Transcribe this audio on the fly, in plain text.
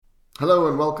Hello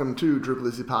and welcome to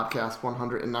DrupalEasy Podcast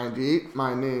 198.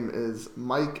 My name is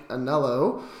Mike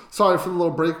Anello. Sorry for the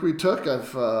little break we took.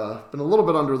 I've been a little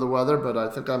bit under the weather, but I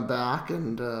think I'm back,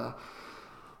 and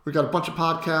we got a bunch of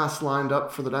podcasts lined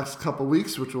up for the next couple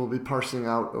weeks, which we'll be parsing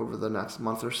out over the next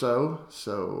month or so.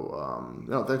 So,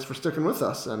 thanks for sticking with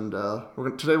us. And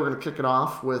today we're going to kick it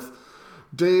off with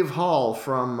Dave Hall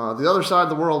from the other side of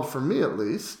the world, for me at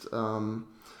least.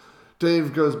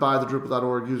 Dave goes by the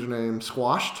Drupal.org username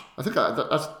Squashed. I think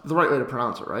that's the right way to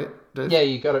pronounce it, right, Dave? Yeah,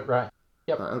 you got it right.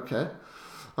 Yep. Okay.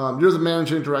 You're the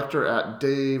managing director at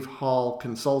Dave Hall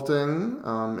Consulting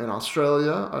in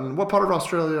Australia. And what part of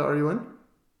Australia are you in?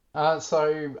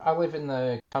 So I live in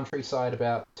the countryside,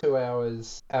 about 2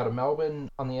 hours out of Melbourne,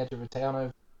 on the edge of a town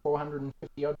of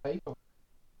 450 odd people.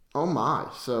 Oh my!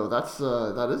 So that's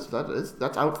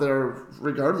out there,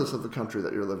 regardless of the country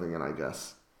that you're living in, I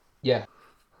guess. Yeah.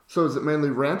 So is it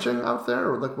mainly ranching out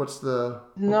there, or like what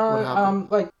No,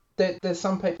 happened? there's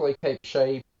some people who keep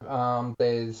sheep.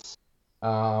 There's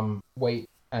wheat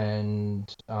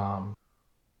and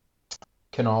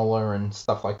canola and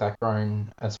stuff like that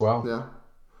grown as well. Yeah.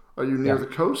 Are you near Yeah. the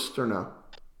coast or no?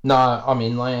 No, I'm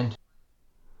inland.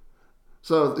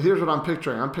 So here's what I'm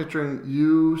picturing. I'm picturing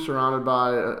you surrounded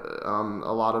by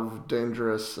a lot of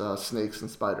dangerous snakes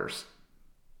and spiders.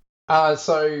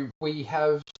 So we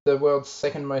have the world's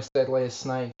second most deadliest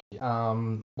snake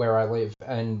where I live,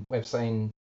 and we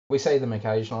see them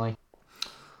occasionally.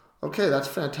 Okay, that's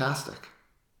fantastic.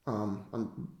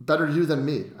 Better you than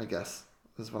me, I guess,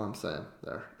 is what I'm saying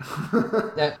there.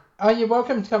 Yeah. Oh, you're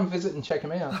welcome to come visit and check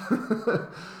them out.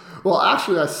 Well,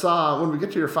 actually, I saw when we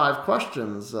get to your 5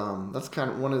 questions, that's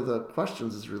kind of one of the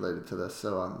questions is related to this.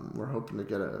 So we're hoping to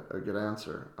get a good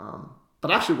answer.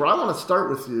 But actually, where I want to start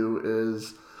with you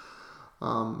is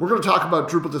we're going to talk about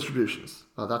Drupal distributions.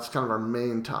 That's kind of our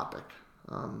main topic.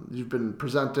 You've been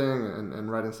presenting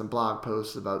and writing some blog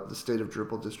posts about the state of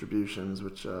Drupal distributions,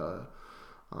 which I'm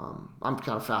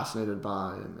kind of fascinated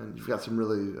by, and you've got some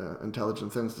really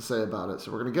intelligent things to say about it.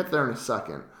 So we're going to get there in a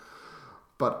second.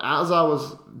 But as I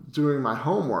was doing my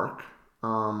homework,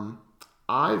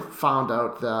 I found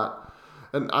out that,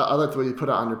 and I like the way you put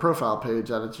it on your profile page,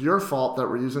 that it's your fault that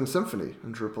we're using Symfony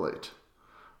in Drupal 8.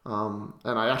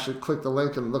 And I actually clicked the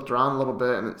link and looked around a little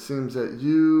bit, and it seems that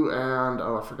you and,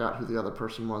 I forgot who the other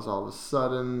person was all of a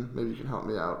sudden. Maybe you can help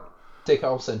me out. Dick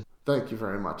Olson. Thank you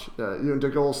very much. You and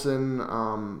Dick Olson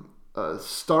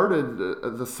started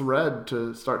the thread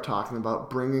to start talking about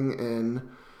bringing in,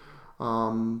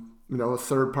 a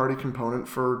third-party component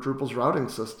for Drupal's routing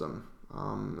system.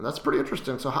 And that's pretty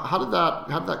interesting. So how did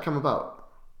that come about?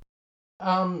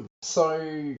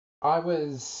 So I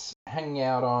was hanging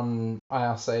out on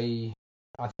IRC,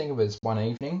 I think it was one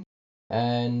evening,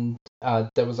 and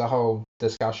there was a whole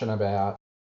discussion about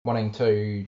wanting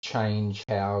to change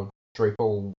how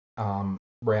Drupal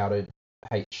routed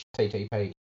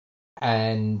HTTP.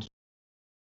 And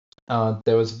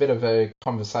there was a bit of a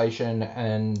conversation,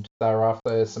 and they were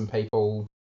after some people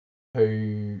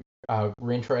who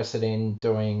were interested in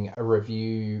doing a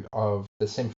review of the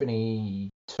Symfony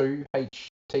 2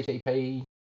 HTTP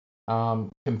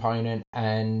component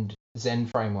and Zen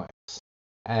frameworks.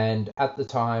 And at the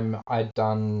time, I'd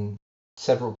done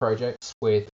several projects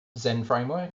with Zen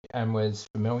framework and was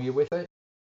familiar with it.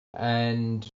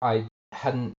 And I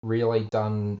hadn't really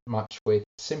done much with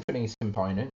Symfony's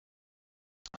component.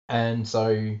 And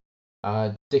so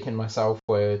Dick and myself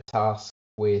were tasked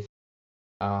with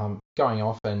going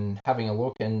off and having a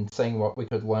look and seeing what we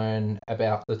could learn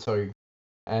about the two.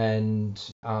 And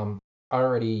I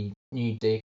already knew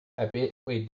Dick a bit.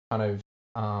 We'd kind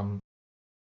of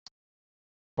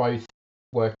both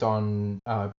worked on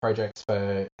projects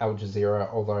for Al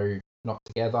Jazeera, although not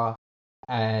together.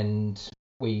 And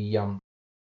we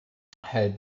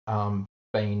had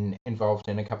been involved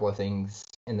in a couple of things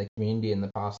in the community in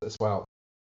the past as well.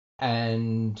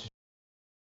 And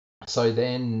so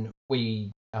then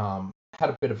we had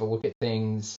a bit of a look at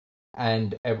things,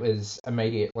 and it was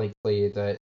immediately clear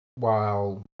that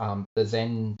while the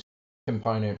Zen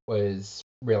component was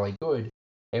really good,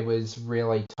 it was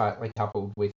really tightly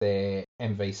coupled with their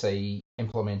MVC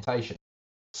implementation.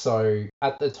 So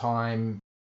at the time,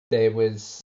 the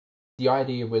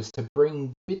idea was to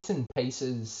bring bits and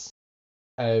pieces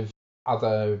of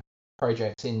other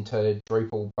projects into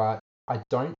Drupal, but I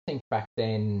don't think back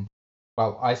then,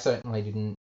 well, I certainly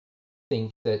didn't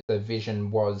think that the vision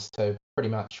was to pretty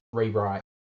much rewrite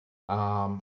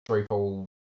Drupal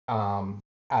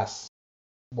as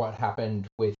what happened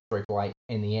with Drupal 8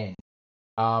 in the end.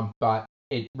 But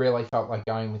it really felt like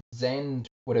going with Zen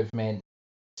would have meant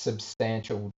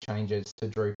substantial changes to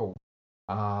Drupal.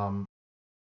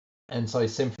 And so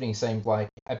Symfony seemed like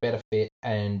a better fit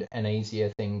and an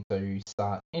easier thing to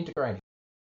start integrating.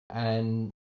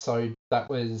 And so that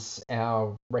was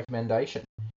our recommendation.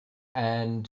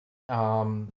 And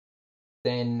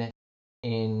then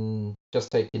in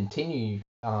just to continue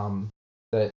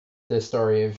the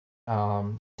story of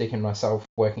Dick and myself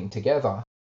working together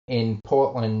in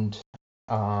Portland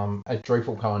at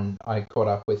DrupalCon, I caught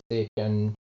up with Dick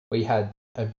and we had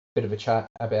a bit of a chat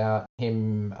about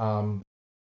him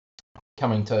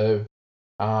coming to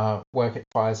work at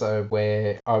Pfizer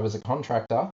where I was a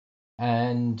contractor,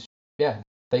 and yeah,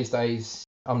 these days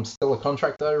I'm still a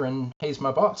contractor and he's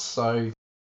my boss. So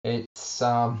it's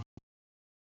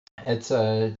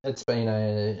been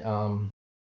a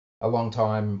long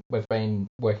time we've been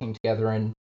working together,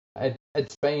 and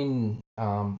it's been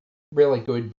really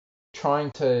good trying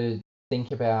to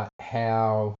think about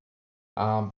how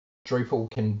Drupal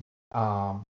can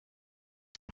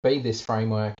be this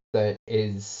framework that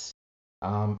is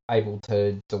able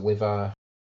to deliver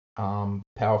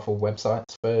powerful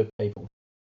websites for people.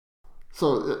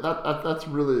 So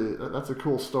that's a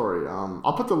cool story.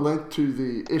 I'll put the link to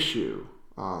the issue,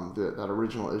 that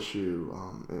original issue,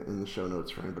 in the show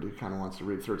notes for anybody who kind of wants to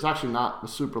read through. It's actually not a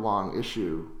super long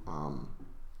issue.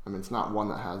 I mean, it's not one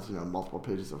that has multiple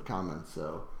pages of comments,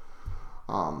 so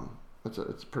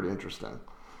it's pretty interesting.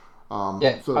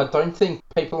 So I don't think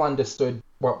people understood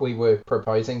what we were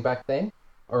proposing back then,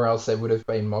 or else there would have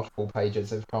been multiple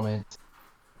pages of comments.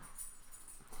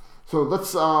 So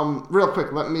let's, real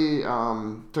quick, let me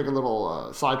take a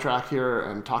little sidetrack here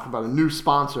and talk about a new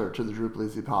sponsor to the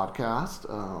DrupalEasy podcast,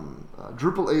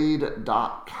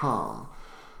 DrupalAid.com.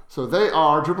 So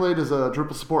DrupalAid is a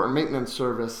Drupal support and maintenance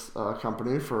service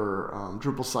company for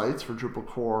Drupal sites for Drupal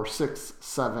core 6,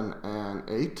 7, and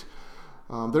 8.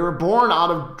 They were born out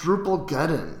of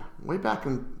Drupalgeddon way back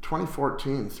in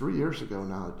 2014, 3 years ago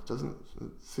now. It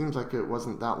seems like it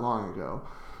wasn't that long ago.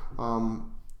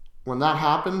 When that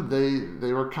happened,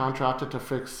 they were contracted to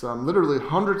fix literally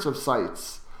hundreds of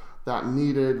sites that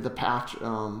needed the patch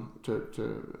to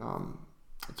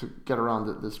get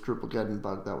around this Drupalgeddon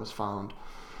bug that was found.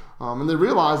 And they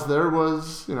realized there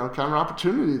was kind of an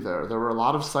opportunity there. There were a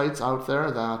lot of sites out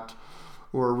there that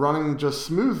were running just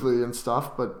smoothly and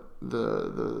stuff, but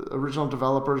the original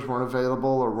developers weren't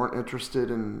available or weren't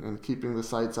interested in keeping the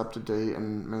sites up to date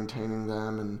and maintaining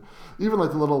them, and even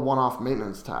like the little one-off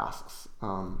maintenance tasks.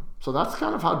 So that's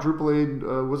kind of how DrupalAid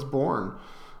was born.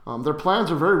 Their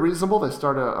plans are very reasonable. They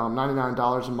start at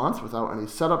 $99 a month without any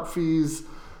setup fees.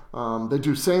 They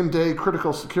do same-day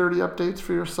critical security updates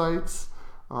for your sites.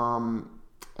 And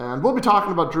we'll be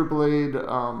talking about DrupalAid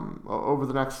over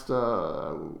the next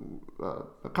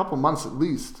a couple months at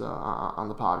least on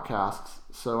the podcast.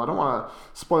 So I don't want to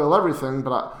spoil everything,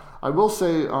 but I will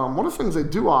say one of the things they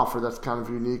do offer that's kind of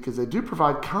unique is they do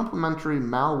provide complimentary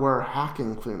malware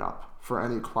hacking cleanup for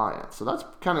any client. So that's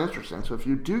kind of interesting. So if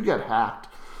you do get hacked,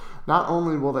 not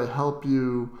only will they help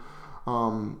you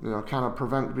kind of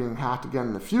prevent being hacked again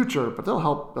in the future, but they'll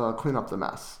help clean up the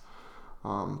mess.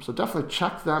 So definitely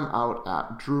check them out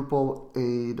at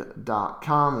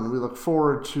DrupalAid.com, and we look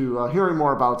forward to hearing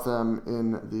more about them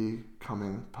in the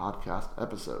coming podcast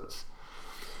episodes.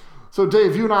 So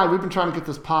Dave, you and I, we've been trying to get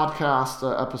this podcast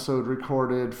episode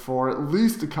recorded for at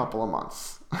least a couple of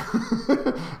months.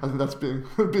 I think that's being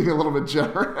a little bit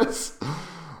generous.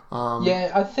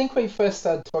 I think we first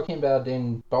started talking about it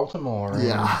in Baltimore. And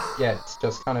it's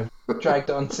just kind of dragged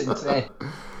on since then.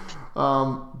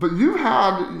 But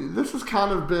this has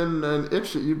kind of been an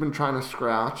itch that you've been trying to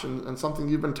scratch, and something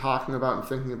you've been talking about and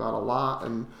thinking about a lot.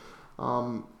 And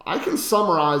I can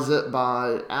summarize it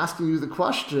by asking you the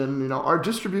question, are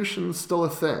distributions still a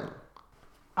thing?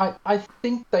 I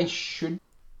think they should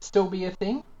still be a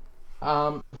thing,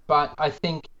 but I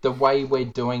think the way we're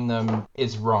doing them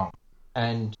is wrong.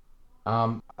 And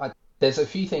there's a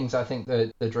few things I think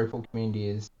that the Drupal community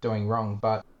is doing wrong,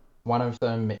 but one of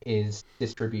them is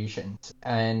distributions.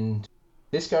 And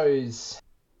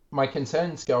my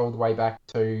concerns go all the way back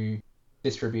to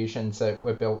distributions that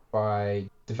were built by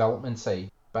Development C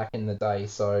back in the day.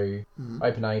 So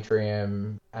Open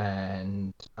Atrium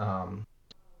and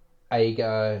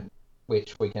Aga,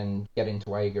 which we can get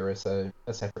into Aga as a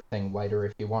separate thing later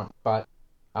if you want. But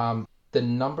the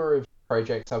number of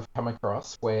projects I've come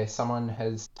across where someone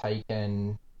has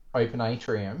taken Open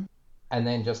Atrium and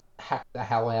then just hacked the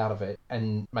hell out of it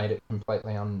and made it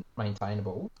completely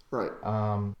unmaintainable. Right.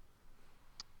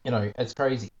 It's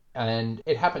crazy. And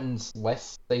it happens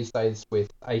less these days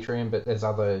with Atrium, but there's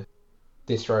other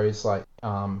distros like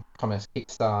Commerce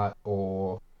Kickstart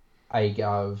or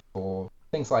agov or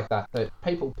things like that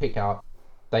people pick up.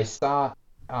 They start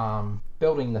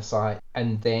building the site,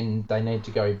 and then they need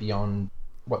to go beyond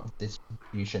what the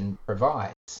distribution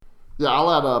provides. Yeah,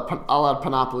 I'll add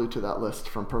Panoply to that list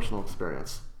from personal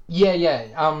experience.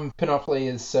 Yeah. Panoply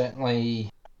is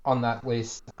certainly on that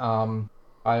list.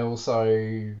 I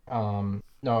also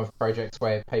know of projects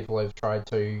where people have tried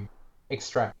to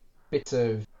extract bits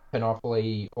of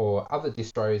Panoply or other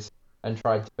distros and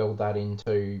tried to build that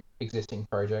into existing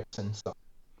projects and stuff.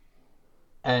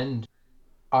 And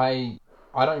I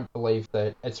I don't believe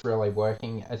that it's really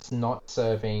working. It's not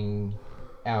serving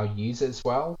our users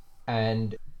well,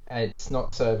 and it's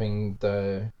not serving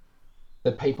the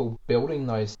people building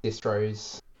those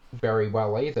distros very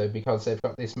well either, because they've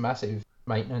got this massive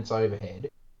maintenance overhead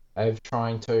of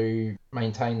trying to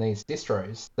maintain these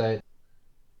distros that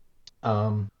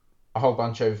a whole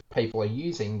bunch of people are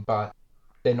using, but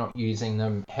they're not using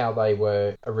them how they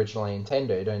were originally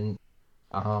intended, and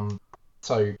um,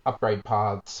 so upgrade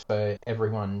paths for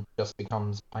everyone just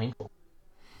becomes painful.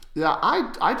 Yeah,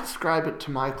 I describe it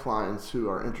to my clients who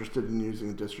are interested in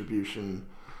using distribution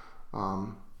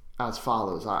um, as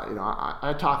follows.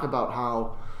 I talk about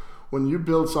how when you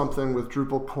build something with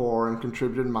Drupal core and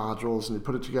contributed modules and you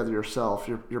put it together yourself,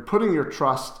 you're putting your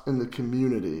trust in the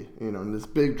community, in this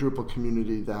big Drupal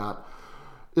community, that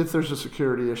if there's a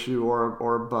security issue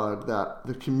or a bug, that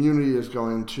the community is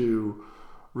going to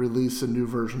release a new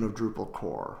version of Drupal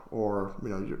core, or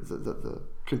the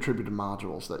contributed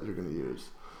modules that you're going to use.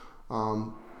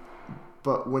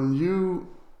 But when you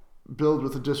build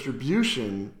with a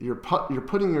distribution, you're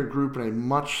putting your group in a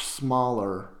much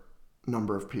smaller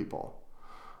number of people.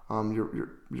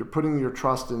 You're putting your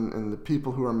trust in the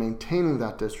people who are maintaining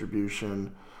that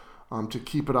distribution, to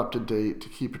keep it up to date, to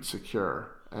keep it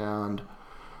secure. And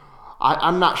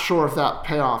I'm not sure if that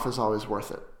payoff is always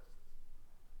worth it.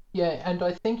 Yeah, and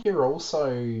I think you're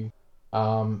also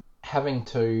having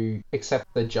to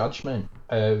accept the judgment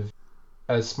of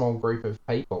a small group of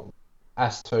people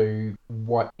as to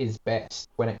what is best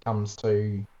when it comes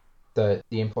to the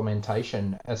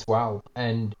implementation as well.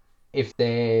 And if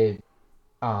their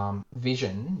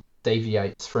vision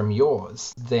deviates from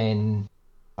yours, then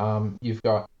um, you've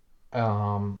got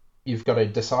you've got to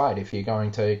decide if you're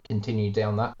going to continue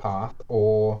down that path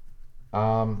or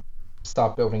um,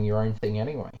 start building your own thing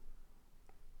anyway.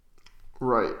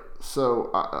 Right.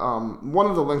 So, one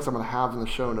of the links I'm going to have in the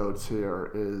show notes here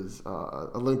is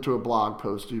a link to a blog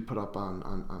post you put up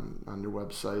on your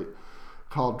website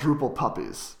called Drupal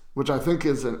Puppies, which I think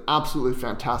is an absolutely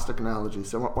fantastic analogy.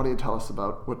 So, why don't you tell us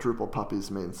about what Drupal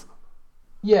Puppies means?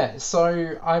 Yeah,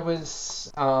 so I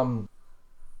was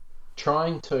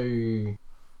trying to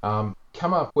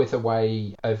come up with a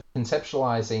way of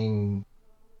conceptualizing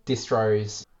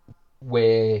distros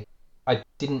where I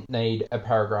didn't need a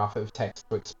paragraph of text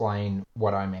to explain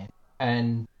what I meant.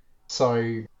 And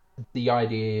so the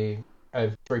idea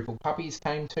of Drupal Puppies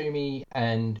came to me,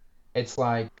 and it's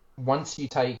like once you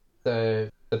take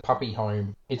the puppy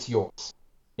home, it's yours.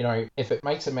 If it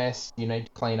makes a mess, you need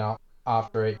to clean up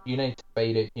after it, you need to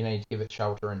feed it, you need to give it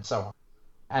shelter, and so on.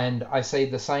 And I see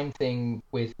the same thing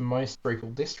with most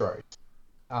Drupal distros,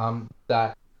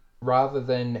 that rather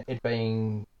than it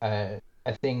being a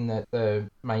thing that the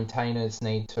maintainers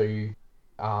need to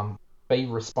be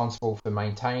responsible for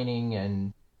maintaining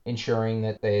and ensuring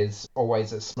that there's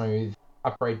always a smooth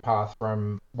upgrade path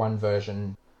from one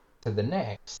version to the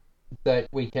next, that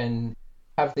we can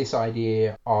have this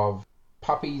idea of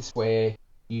puppies where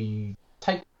you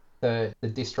take the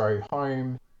distro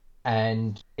home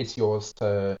and it's yours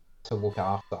to look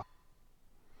after.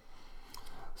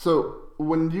 So,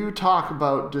 when you talk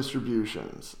about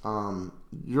distributions,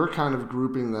 you're kind of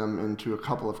grouping them into a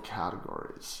couple of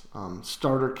categories: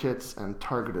 starter kits and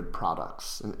targeted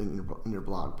products in your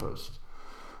blog post.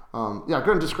 Yeah, go ahead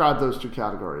and describe those two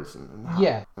categories and how.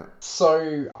 Yeah.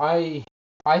 So I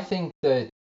think that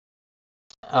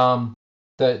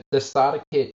the starter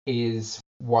kit is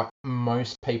what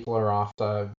most people are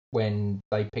after when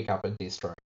they pick up a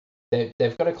distro.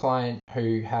 They've got a client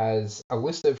who has a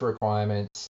list of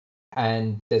requirements,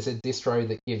 and there's a distro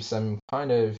that gives them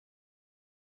kind of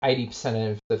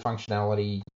 80% of the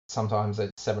functionality. Sometimes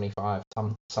it's 75,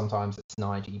 sometimes it's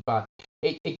 90, but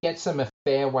it gets them a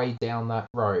fair way down that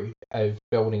road of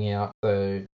building out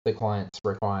the client's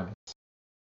requirements.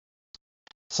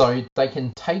 So they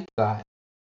can take that,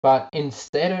 but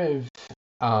instead of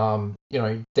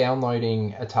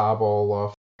downloading a tarball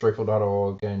off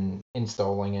Drupal.org and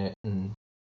installing it and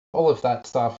all of that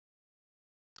stuff,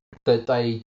 that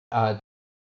they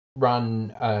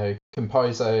run a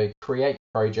composer create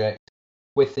project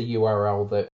with the URL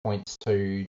that points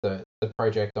to the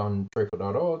project on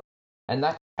Drupal.org, and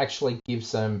that actually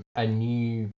gives them a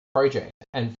new project.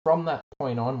 And from that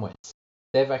point onwards,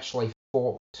 they've actually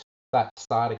forked that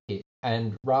starter kit.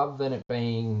 And rather than it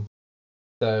being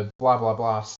the blah, blah,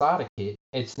 blah starter kit,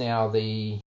 it's now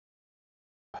the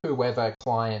whoever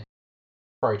client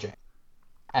project.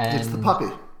 It's the And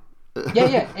puppy.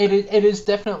 yeah, it is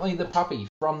definitely the puppy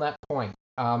from that point.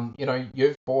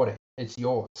 You've bought it, it's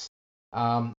yours.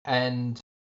 And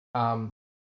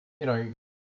you know,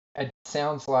 it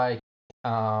sounds like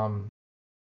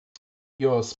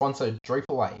your sponsor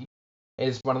DrupalEasy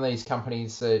is one of these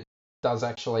companies that does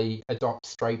actually adopt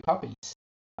stray puppies.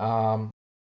 Um,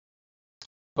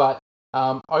 but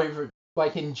over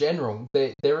like in general,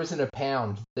 there isn't a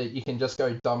pound that you can just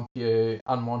go dump your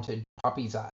unwanted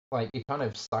puppies at. Like you're kind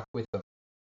of stuck with them.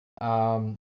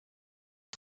 Um,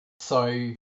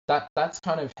 so that's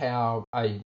kind of how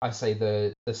I see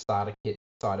the starter kit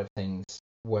side of things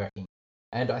working.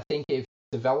 And I think if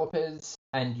developers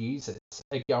and users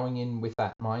are going in with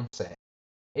that mindset,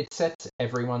 it sets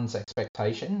everyone's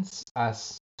expectations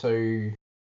as to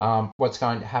what's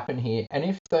going to happen here. And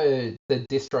if the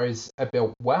distros are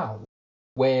built well,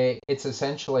 where it's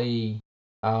essentially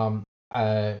a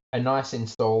nice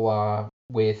installer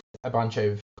with a bunch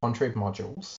of contrib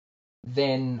modules,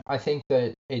 then I think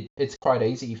that it's quite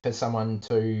easy for someone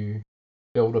to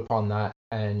build upon that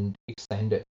and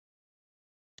extend it.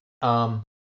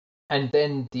 And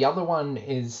then the other one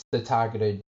is the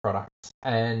targeted products.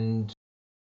 And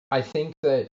I think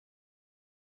that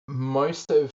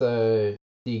most of the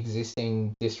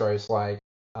existing distros like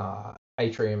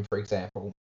Atrium, for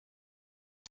example,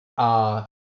 are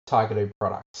targeted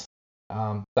products.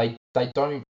 They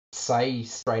don't say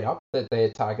straight up that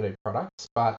they're targeted products,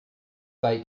 but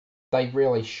they they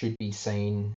really should be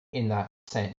seen in that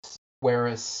sense.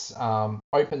 Whereas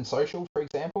Open Social, for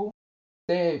example,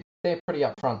 they're pretty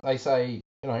upfront. They say,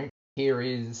 here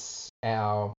is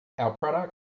our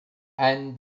product,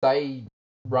 and they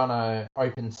run a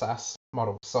open SaaS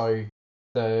model. So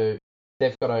they've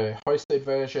got a hosted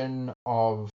version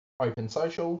of Open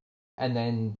Social, and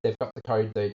then they've got the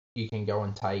code that you can go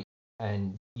and take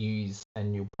and use,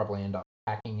 and you'll probably end up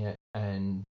hacking it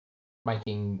and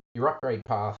making your upgrade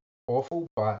path awful,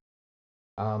 but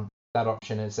that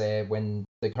option is there when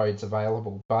the code's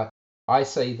available. But I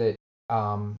see that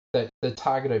that the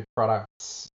targeted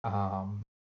products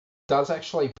does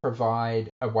actually provide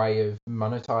a way of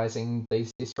monetizing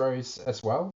these distros as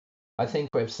well. I think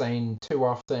we've seen too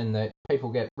often that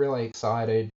people get really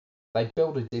excited, they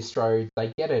build a distro,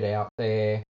 they get it out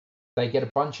there, they get a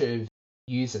bunch of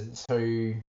users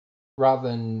who, rather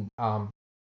than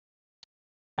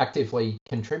actively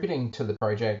contributing to the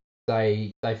project,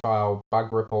 they file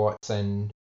bug reports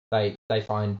and they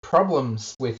find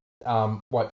problems with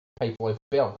what people have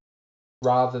built,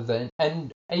 rather than,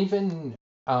 and even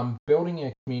building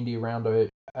a community around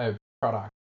a product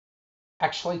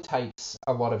actually takes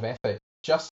a lot of effort.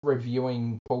 Just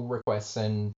reviewing pull requests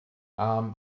and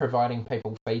providing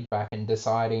people feedback and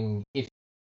deciding if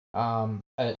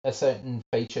a certain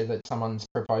feature that someone's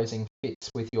proposing fits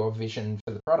with your vision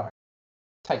for the product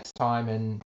takes time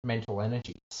and mental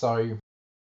energy. So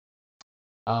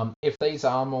if these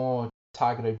are more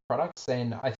targeted products,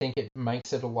 then I think it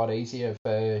makes it a lot easier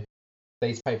for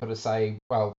these people to say,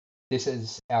 well, this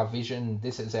is our vision,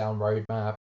 this is our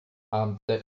roadmap,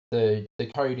 that the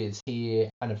code is here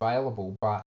and available,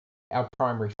 but our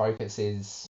primary focus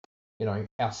is,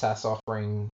 our SaaS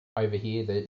offering over here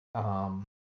that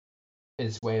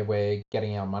is where we're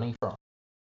getting our money from.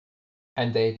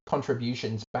 And their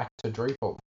contributions back to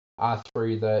Drupal are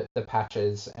through the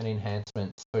patches and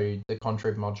enhancements to the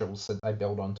contrib modules that they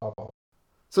build on top of.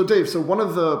 So Dave, so one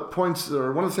of the points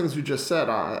or one of the things you just said,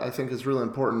 I think is really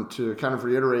important to kind of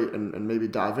reiterate and maybe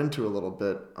dive into a little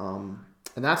bit. And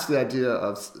that's the idea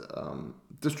of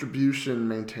distribution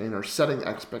maintainer setting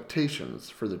expectations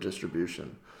for the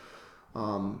distribution.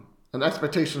 And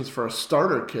expectations for a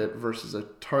starter kit versus a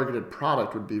targeted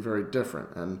product would be very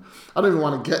different. And I don't even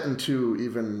want to get into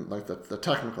even like the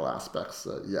technical aspects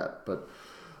yet, but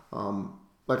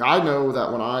like I know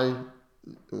that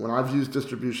when I've used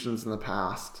distributions in the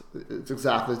past, it's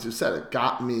exactly as you said. It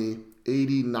got me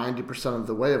 80, 90% of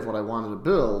the way of what I wanted to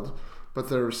build, but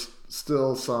there's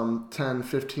still some 10,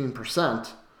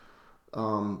 15%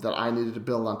 that I needed to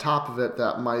build on top of it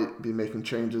that might be making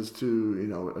changes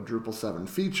to, a Drupal 7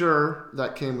 feature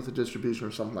that came with the distribution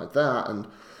or something like that. And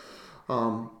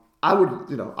I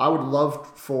would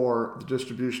love for the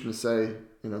distribution to say,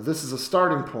 this is a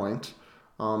starting point.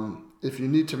 If you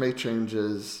need to make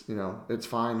changes, it's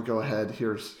fine. Go ahead.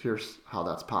 Here's how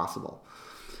that's possible.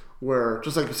 Where,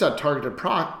 just like you said, targeted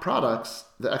products,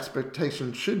 the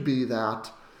expectation should be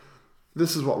that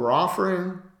this is what we're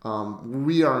offering.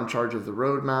 We are in charge of the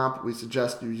roadmap. We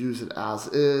suggest you use it as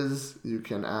is. You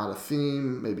can add a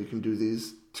theme. Maybe you can do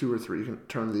these two or three. You can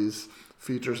turn these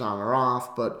features on or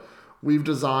off. But we've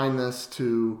designed this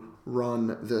to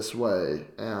run this way.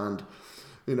 And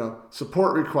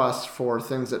support requests for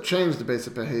things that change the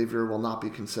basic behavior will not be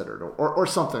considered, or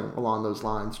something along those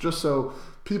lines, just so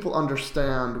people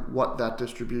understand what that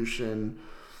distribution,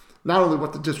 not only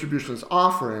what the distribution is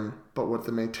offering, but what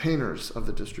the maintainers of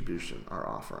the distribution are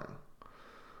offering.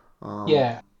 Um,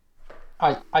 Yeah,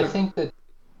 I but, think that.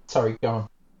 Sorry, go on.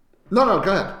 no,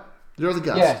 go ahead. You're the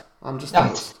Yeah, guest. I'm just the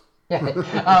host.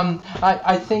 yeah.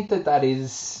 I think that that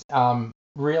is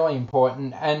really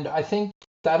important, and I think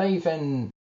that even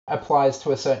applies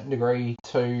to a certain degree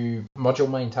to module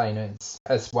maintainers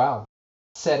as well,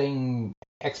 setting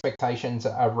expectations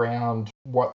around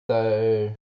what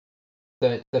the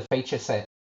feature set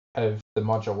of the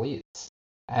module is.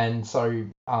 And so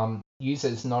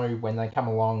users know when they come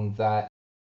along that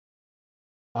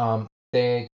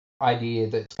their idea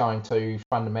that's going to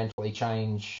fundamentally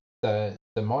change the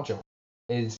module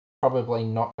is probably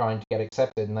not going to get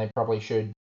accepted, and they probably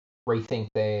should rethink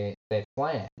their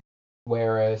plan.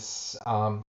 Whereas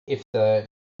if the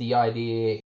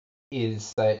idea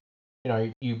is that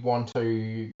you want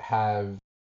to have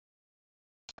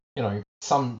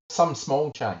some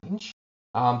small change,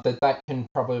 that can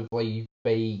probably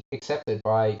be accepted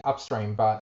by upstream.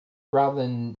 But rather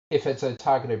than, if it's a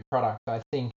targeted product, I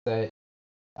think that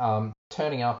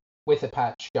turning up with a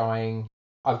patch going,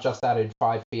 I've just added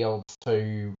 5 fields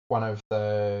to one of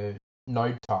the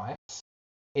node types,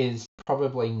 is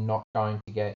probably not going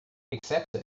to get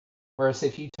accepted. Whereas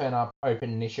if you turn up,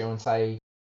 open an issue and say,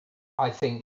 I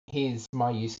think here's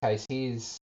my use case,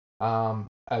 here's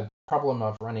a problem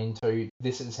I've run into,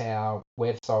 this is how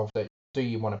we've solved it, do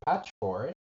you want a patch for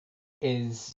it,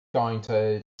 is going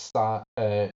to start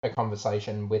a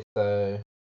conversation with the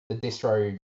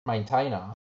distro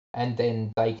maintainer, and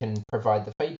then they can provide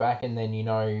the feedback, and then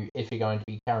if you're going to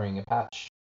be carrying a patch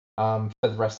for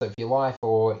the rest of your life,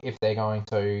 or if they're going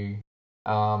to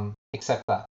accept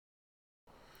that.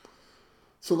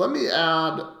 So let me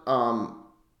add,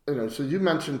 so you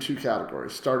mentioned two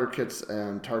categories: starter kits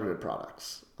and targeted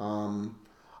products.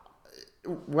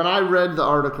 When I read the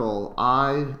article,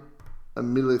 I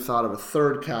immediately thought of a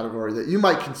third category that you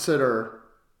might consider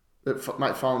that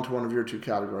might fall into one of your two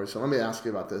categories. So let me ask you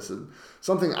about this. And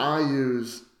something I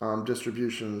use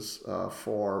distributions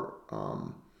for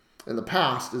in the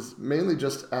past is mainly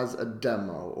just as a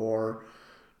demo or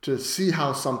to see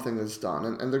how something is done.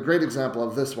 And the great example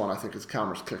of this one, I think, is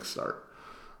Commerce Kickstart.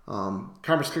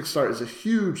 Commerce Kickstart is a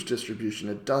huge distribution.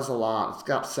 It does a lot. It's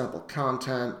got sample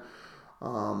content.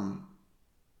 Um,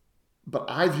 but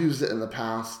I've used it in the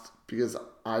past because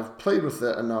I've played with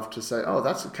it enough to say, oh,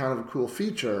 that's a kind of a cool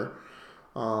feature.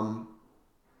 Um,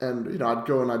 and I'd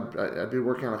go and I'd be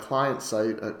working on a client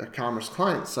site, a commerce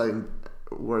client site,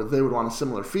 where they would want a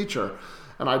similar feature,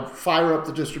 and I'd fire up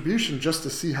the distribution just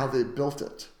to see how they built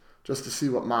it, just to see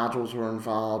what modules were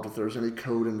involved, if there was any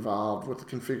code involved, what the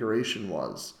configuration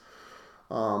was.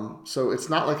 So it's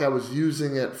not like I was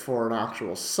using it for an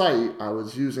actual site. I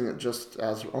was using it just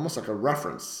as almost like a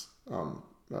reference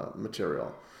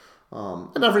material.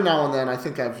 And every now and then, I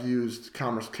think I've used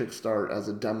Commerce Kickstart as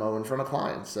a demo in front of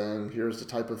clients, saying, "Here's the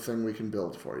type of thing we can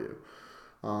build for you."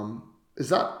 Is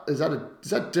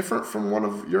that different from one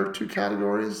of your two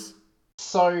categories?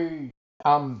 So,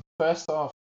 first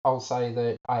off, I'll say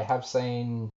that I have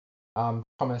seen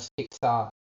Commerce Kickstart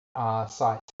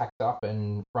sites hacked up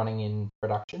and running in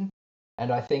production,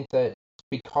 and I think that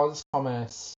because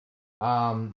Commerce,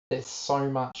 there's so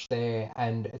much there,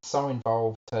 and it's so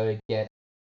involved to get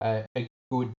a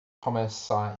good commerce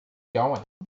site going,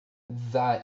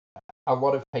 that a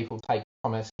lot of people take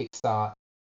Commerce Kickstart,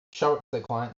 show it to the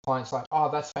client. Client's like,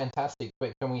 "Oh, that's fantastic,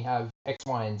 but can we have X,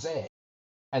 Y, and Z?"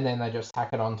 And then they just hack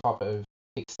it on top of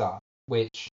Kickstart,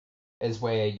 which is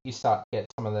where you start to get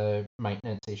some of the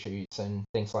maintenance issues and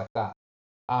things like that.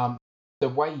 Um, the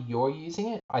way you're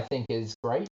using it, I think, is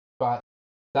great, but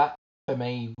that for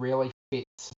me really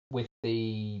fits with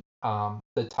the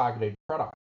targeted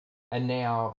product. And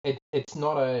now it's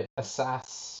not a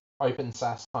SaaS, open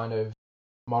SaaS kind of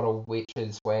model, which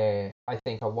is where I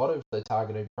think a lot of the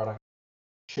targeted product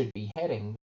should be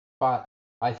heading. But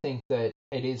I think that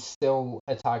it is still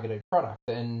a targeted product,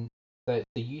 and the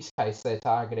use case they're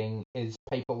targeting is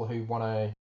people who want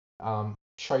to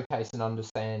showcase and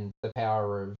understand the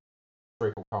power of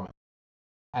Drupal comment.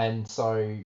 And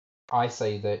so I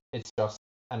see that it's just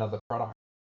another product.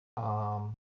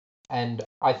 Um, and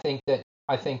I think that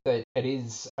it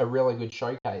is a really good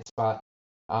showcase, but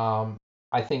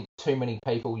I think too many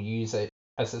people use it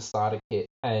as a starter kit,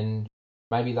 and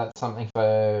maybe that's something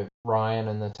for Ryan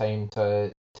and the team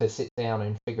to sit down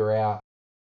and figure out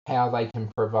how they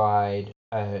can provide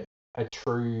a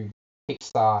true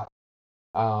kickstart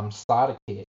starter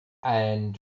kit,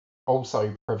 and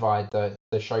also provide the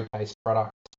showcase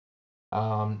product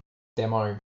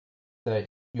demo that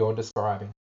you're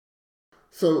describing.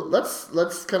 So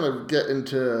let's kind of get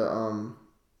into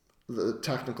the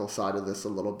technical side of this a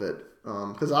little bit,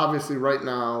 because obviously right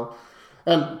now,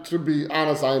 and to be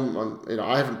honest, I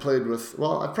haven't played with,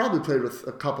 well, I've probably played with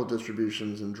a couple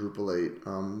distributions in Drupal 8,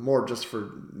 more just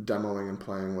for demoing and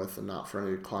playing with, and not for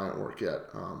any client work yet.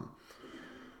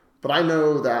 But I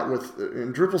know that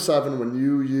in Drupal 7, when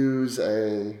you use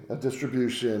a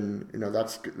distribution,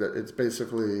 it's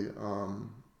basically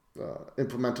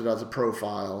implemented as a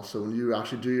profile. So when you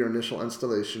actually do your initial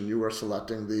installation, you are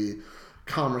selecting the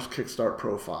Commerce Kickstart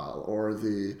profile, or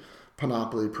the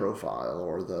Panoply profile,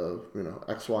 or the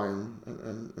X, Y,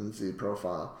 and Z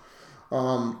profile,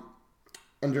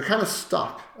 and you're kind of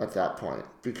stuck at that point,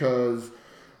 because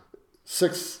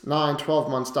 6, 9, 12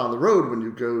 months down the road, when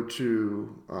you go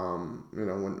to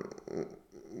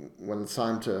when it's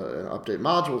time to update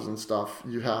modules and stuff,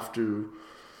 you have to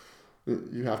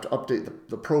update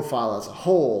the profile as a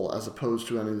whole, as opposed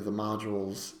to any of the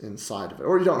modules inside of it.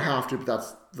 Or you don't have to, but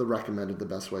that's the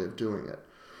best way of doing it.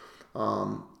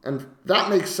 And that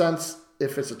makes sense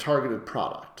if it's a targeted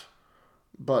product.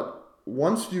 But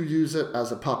once you use it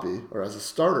as a puppy or as a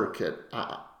starter kit,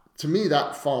 to me,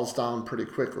 that falls down pretty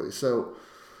quickly. So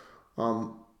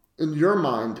in your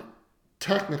mind,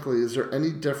 technically, is there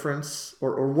any difference,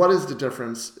 or what is the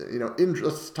difference,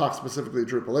 let's talk specifically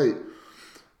Drupal 8,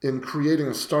 in creating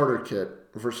a starter kit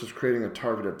versus creating a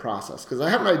targeted process? Because I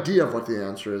have an idea of what the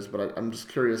answer is, but I'm just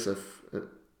curious if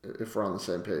we're on the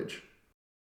same page.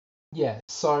 Yeah,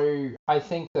 so I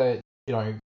think that,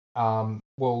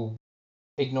 we'll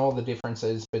ignore the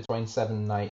differences between 7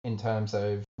 and 8 in terms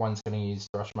of one's going to use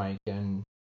DrupalEasy and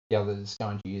the other's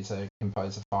going to use a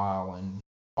composer file and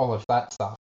all of that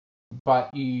stuff.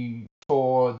 But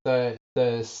for the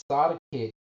starter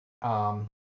kit,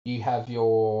 you have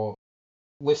your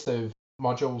list of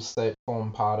modules that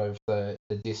form part of the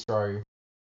distro,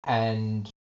 and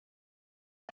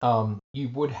you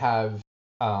would have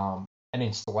an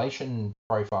installation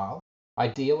profile.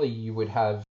 Ideally, you would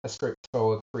have a script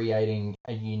for creating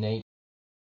a unique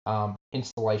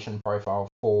installation profile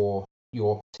for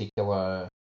your particular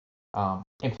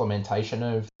implementation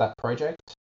of that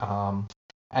project.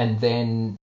 And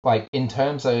then, like, in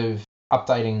terms of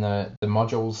updating the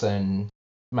modules and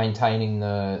maintaining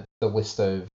the list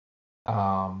of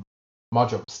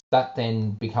modules, that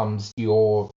then becomes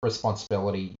your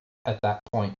responsibility at that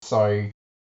point. So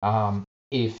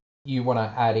if you want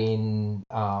to add in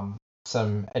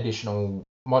some additional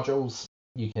modules,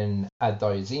 you can add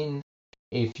those in.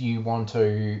 If you want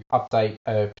to update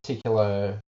a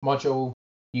particular module,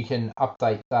 you can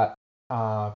update that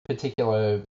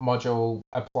particular module,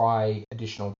 apply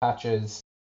additional patches,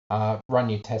 run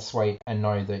your test suite, and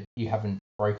know that you haven't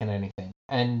broken anything.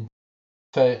 And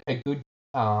for a good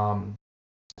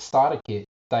starter kit,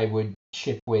 they would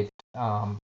ship with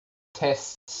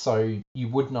tests, so you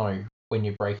would know when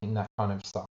you're breaking that kind of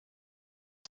stuff.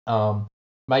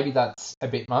 Maybe that's a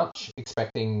bit much,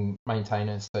 expecting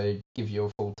maintainers to give you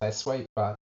a full test suite,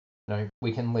 but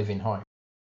we can live in hope.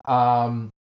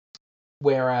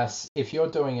 Whereas if you're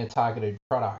doing a targeted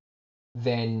product,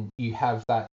 then you have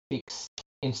that fixed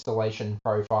installation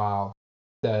profile,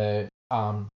 the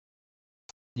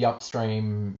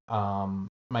upstream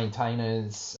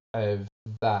maintainers of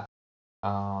that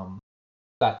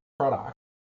that product,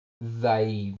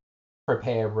 they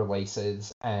prepare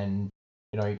releases, and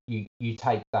you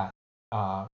take that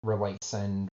release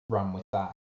and run with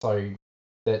that. So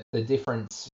the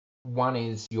difference, one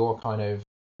is you're kind of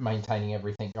maintaining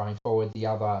everything going forward. The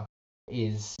other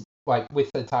is, like, with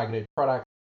the targeted product,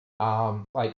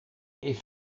 like, if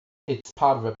it's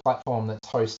part of a platform that's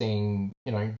hosting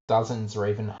dozens or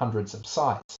even hundreds of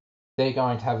sites, they're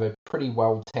going to have a pretty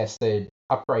well tested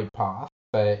upgrade path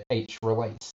for each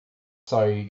release.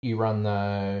 So you run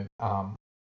the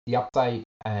update,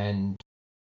 and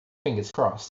fingers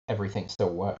crossed, everything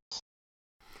still works.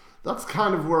 That's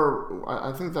kind of where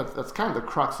I think that's kind of the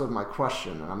crux of my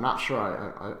question, and I'm not sure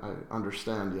I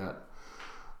understand yet.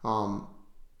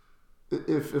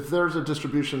 If there's a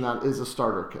distribution that is a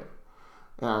starter kit,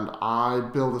 and I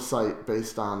build a site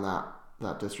based on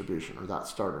that distribution or that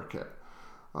starter kit,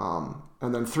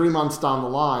 and then 3 months down the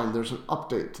line, there's an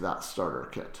update to that starter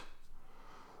kit,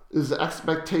 is the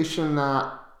expectation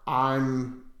that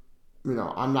I'm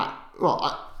not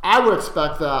Well, I would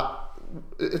expect that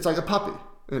it's like a puppy.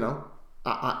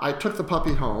 I took the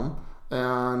puppy home,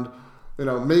 and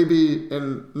maybe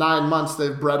in 9 months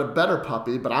they've bred a better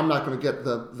puppy, but I'm not going to get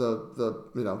the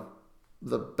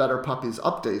better puppies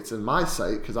updates in my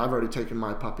site because I've already taken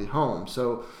my puppy home.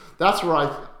 So that's where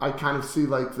I kind of see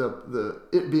like the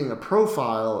it being a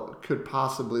profile could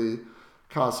possibly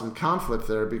cause some conflict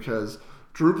there, because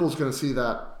Drupal's going to see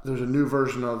that there's a new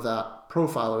version of that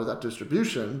profile or that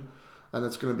distribution, and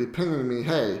it's going to be pinging me,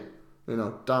 hey,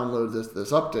 download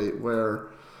this update, where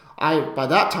by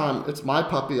that time it's my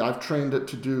puppy. I've trained it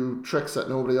to do tricks that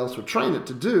nobody else would train it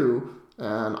to do,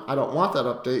 and I don't want that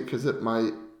update because it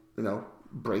might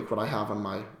break what I have on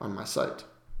my site.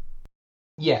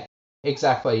 Yeah,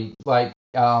 exactly. Like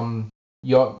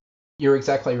you're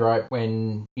exactly right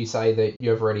when you say that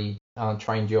you've already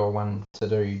trained your one to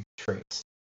do tricks.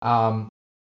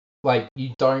 Like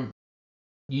you don't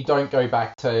go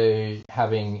back to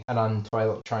having an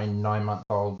untoilet trained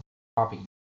 9-month-old puppy.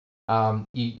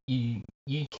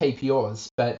 You keep yours,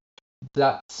 but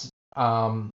that's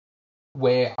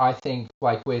where I think,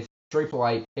 like with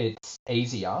Drupal 8, it's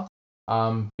easier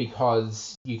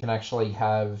because you can actually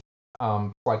have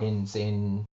plugins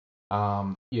in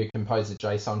your Composer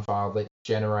JSON file that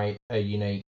generate a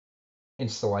unique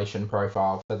installation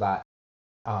profile for that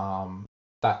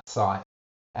site.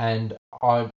 And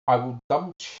I will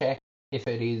double check if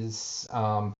it is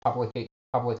publicly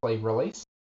released,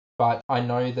 but I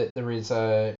know that there is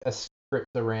a script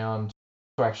around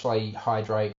to actually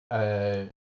hydrate a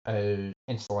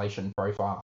installation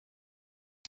profile.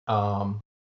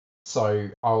 So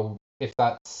if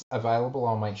that's available,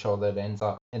 I'll make sure that it ends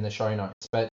up in the show notes.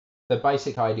 But the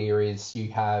basic idea is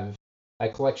you have a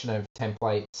collection of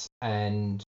templates,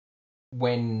 and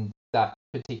when that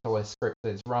particular script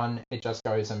is run, it just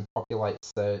goes and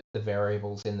populates the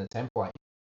variables in the template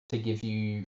to give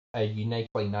you a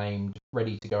uniquely named,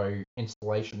 ready-to-go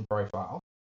installation profile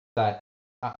that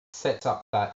sets up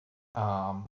that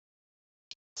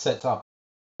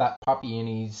puppy in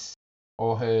his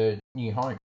or her new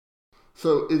home.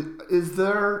 So is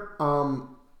there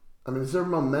is there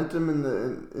momentum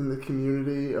in the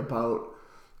community about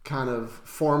kind of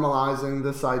formalizing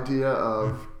this idea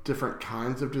of different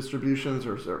kinds of distributions,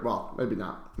 or is there, well, maybe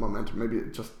not momentum, maybe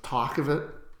just talk of it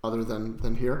other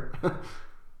than here?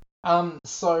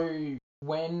 So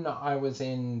when I was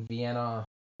in Vienna,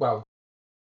 well,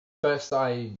 the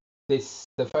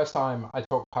first time I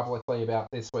talked publicly about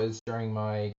this was during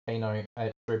my keynote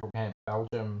at Drupal Camp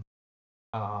Belgium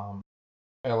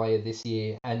earlier this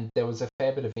year, and there was a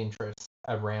fair bit of interest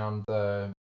around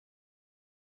the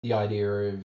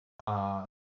idea of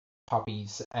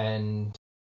puppies, and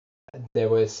there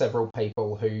were several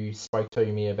people who spoke to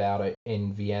me about it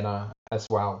in Vienna as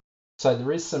well. So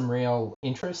there is some real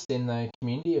interest in the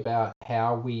community about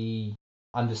how we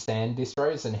understand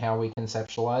distros and how we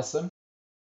conceptualize them.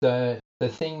 The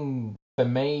thing for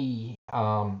me,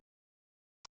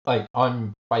 like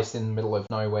I'm based in the middle of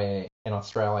nowhere in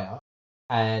Australia,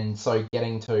 and so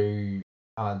getting to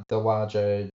the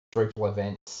larger Drupal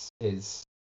events is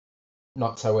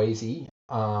not so easy.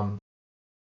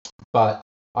 But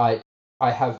I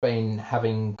have been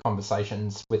having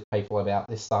conversations with people about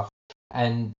this stuff,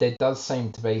 and there does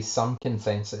seem to be some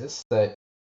consensus that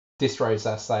distros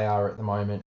as they are at the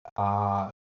moment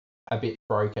are a bit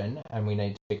broken, and we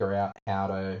need to figure out how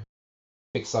to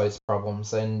fix those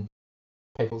problems. And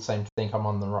people seem to think I'm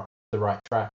on the right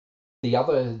track. The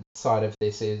other side of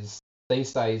this is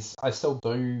these days I still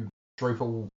do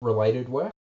Drupal related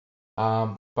work,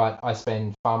 but I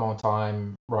spend far more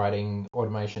time writing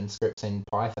automation scripts in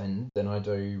Python than I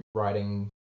do writing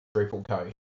Drupal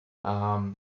code.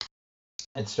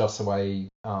 It's just the way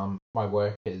my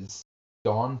work is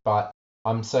gone, but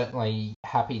I'm certainly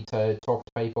happy to talk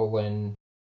to people and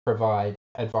provide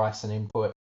advice and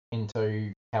input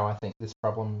into how I think this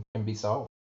problem can be solved.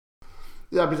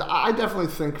 Yeah, because I definitely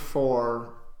think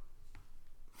for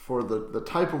the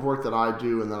type of work that I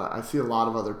do and that I see a lot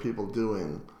of other people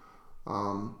doing,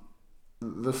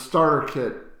 the starter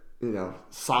kit,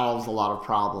 solves a lot of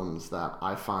problems that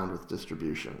I find with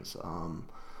distributions.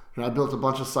 I built a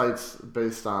bunch of sites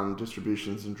based on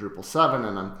distributions in Drupal 7,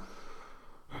 and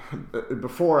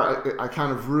before I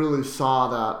kind of really saw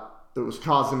that it was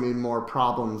causing me more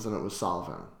problems than it was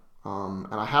solving. And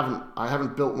I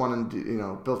haven't built one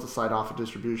built a site off a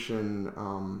distribution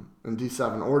in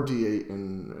D7 or D8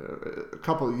 in a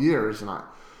couple of years, and I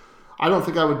don't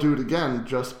think I would do it again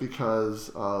just because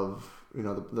of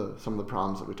some of the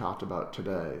problems that we talked about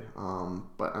today.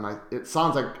 It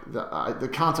sounds like the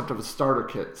concept of a starter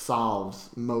kit solves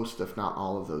most, if not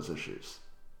all, of those issues.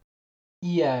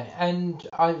 Yeah, and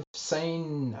I've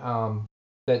seen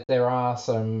that there are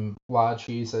some large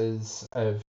users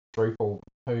of Drupal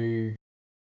who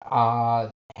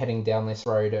are heading down this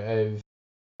road of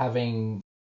having,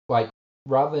 like,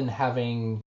 rather than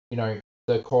having,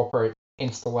 the corporate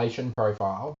installation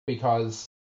profile, because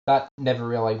that never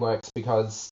really works,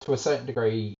 because to a certain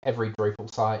degree, every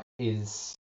Drupal site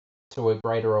is, to a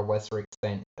greater or lesser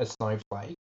extent, a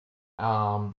snowflake.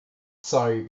 Um,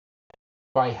 so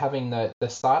by having the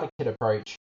starter kit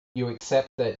approach, you accept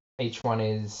that each one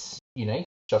is unique,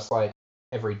 just like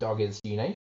every dog is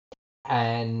unique,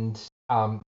 and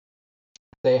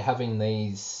they're having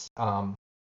these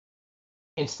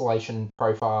installation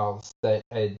profiles that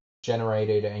are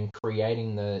generated and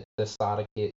creating the starter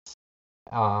kits,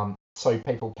 so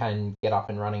people can get up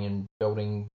and running and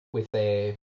building with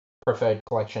their preferred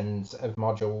collections of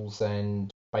modules and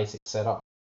basic setup.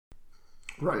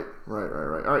 Right. All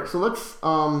right. So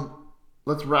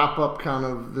let's wrap up kind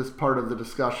of this part of the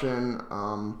discussion.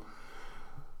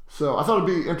 So I thought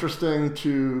it'd be interesting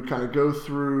to kind of go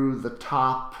through the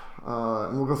top,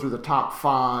 and we'll go through the top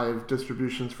 5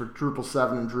 distributions for Drupal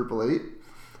 7 and Drupal 8,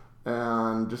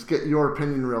 and just get your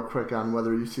opinion real quick on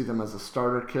whether you see them as a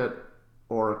starter kit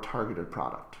or a targeted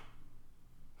product.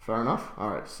 Fair enough? All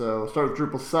right, so we'll start with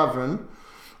Drupal 7.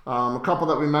 A couple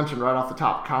that we mentioned right off the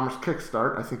top, Commerce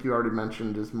Kickstart, I think you already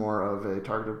mentioned is more of a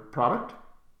targeted product.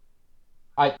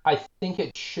 I think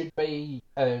it should be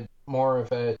more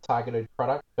of a targeted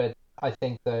product, but I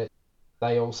think that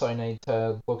they also need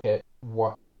to look at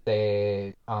what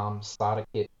their starter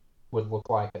kit would look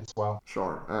like as well.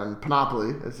 Sure, and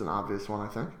Panoply is an obvious one,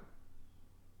 I think.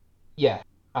 Yeah,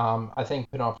 I think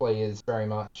Panoply is very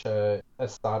much a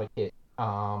starter kit.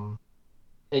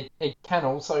 It can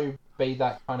also be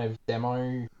that kind of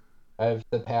demo of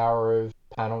the power of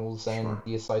panels and Sure.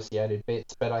 the associated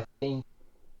bits, but I think,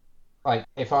 like,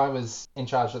 if I was in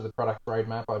charge of the product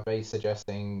roadmap, I'd be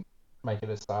suggesting make it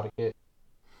a starter kit.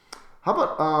 How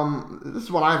about this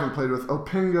is what I haven't played with,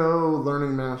 Opingo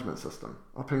Learning Management System,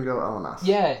 Opingo LMS.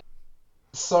 Yeah,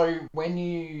 so when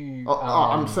you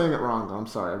I'm saying it wrong though. I'm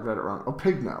sorry, I read it wrong.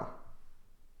 Opigno.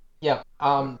 yeah,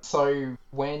 so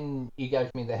when you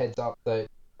gave me the heads up that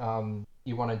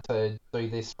you wanted to do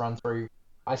this run through,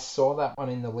 I saw that one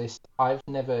in the list. I've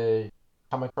never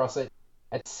come across it.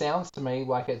 It sounds to me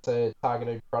like it's a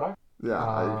targeted product. Yeah,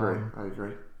 I agree. Um, I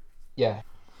agree. yeah.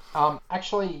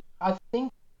 Actually, I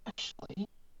think actually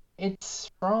it's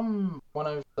from one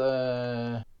of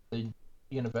the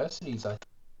universities. I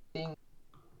think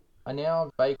I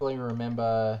now vaguely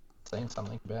remember seeing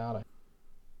something about it.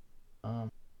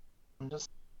 Um, I'm just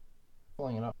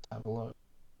pulling it up to have a look.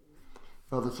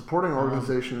 The supporting Um,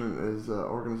 organization is an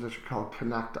organization called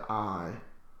Connect I.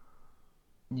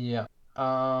 yeah.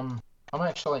 I'm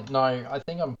actually no. I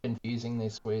think I'm confusing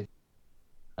this with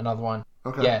another one.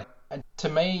 Okay. Yeah. To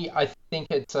me, I think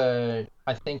it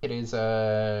is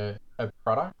a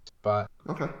product, but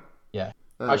Okay. yeah,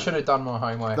 I And should have done more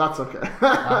homework. that's okay.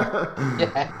 Um,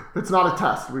 yeah, It's not a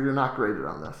test. You're not graded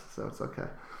on this, so it's okay.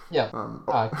 yeah. Um,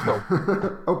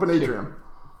 Cool. Open Atrium.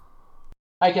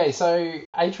 Okay, so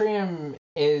Atrium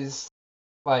is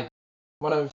like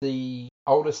one of the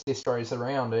oldest distros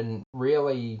around, and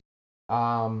really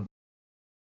um,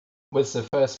 was the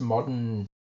first modern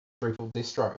Drupal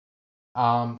distro.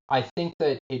 I think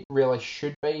that it really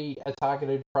should be a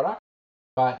targeted product,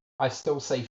 but I still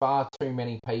see far too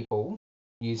many people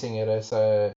using it as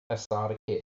a starter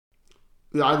kit.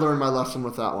 Yeah, I learned my lesson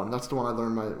with that one. That's the one I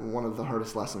learned my one of the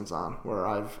hardest lessons on, where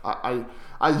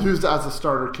I used it as a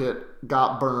starter kit,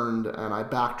 got burned, and I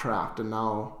backtracked, and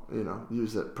now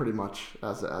use it pretty much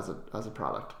as a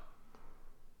product.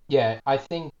 Yeah, I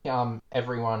think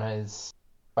everyone has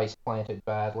face planted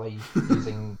badly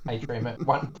using Atrium at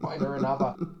one point or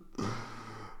another.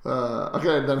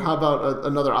 Okay, then how about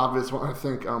another obvious one? I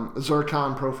think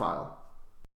Zircon Profile.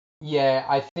 Yeah,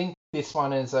 I think this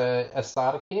one is a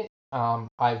starter kit.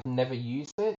 I've never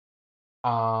used it.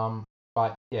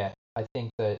 But yeah, I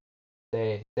think that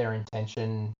their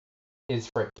intention is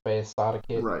for it to be a starter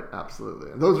kit. Right,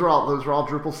 absolutely. And those are all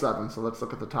Drupal 7. So let's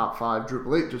look at the top 5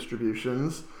 Drupal 8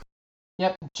 distributions.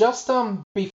 Yep. Just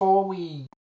before we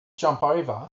jump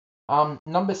over,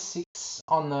 number 6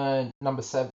 on the number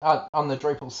 7 on the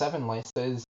Drupal 7 list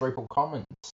is Drupal Commons,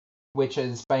 which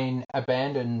has been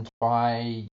abandoned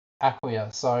by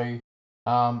Acquia. So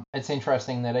it's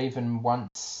interesting that even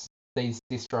once these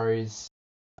distros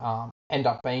end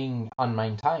up being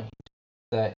unmaintained,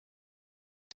 that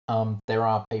there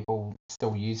are people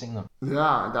still using them.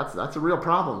 Yeah, that's a real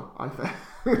problem. I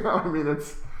think. I mean,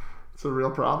 it's a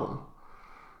real problem.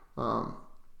 Um,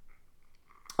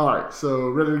 All right, so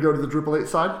ready to go to the Drupal 8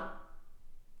 side?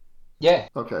 Yeah,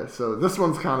 Okay, so this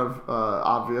one's kind of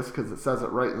obvious because it says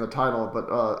it right in the title, but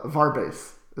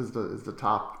Varbase is the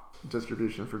top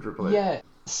distribution for Drupal 8. yeah.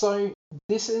 So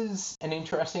this is an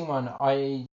interesting one.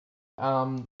 I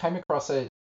came across it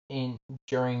in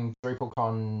during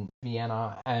DrupalCon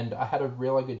Vienna, and I had a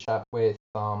really good chat with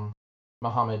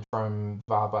Mohammed from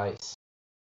Varbase.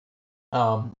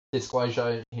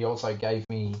 Disclosure, he also gave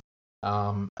me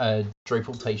a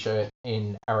Drupal t-shirt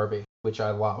in Arabic, which I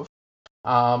love.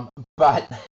 But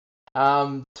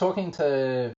talking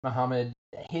to Mohammed,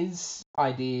 his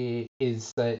idea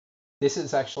is that this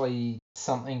is actually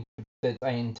something that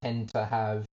they intend to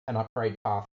have an upgrade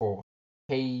path for.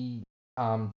 He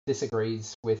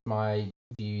disagrees with my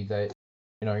view that,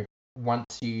 once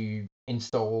you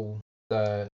install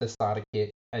the starter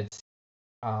kit, it's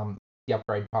the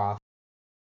upgrade path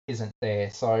isn't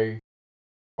there. So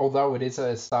although it is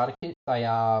a starter kit, they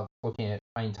are looking at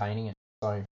maintaining it.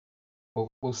 So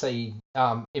we'll see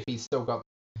if he's still got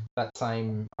that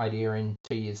same idea in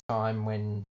 2 years' time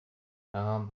when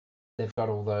um, they've got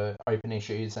all the open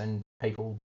issues and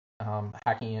people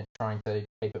hacking it, trying to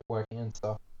keep it working and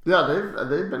stuff. Yeah,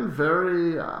 they've been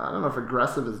very I don't know if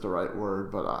aggressive is the right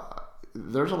word, but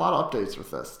there's a lot of updates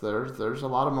with this. There's a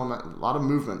lot of a lot of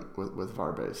movement with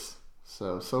Varbase.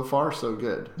 So far so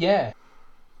good. Yeah,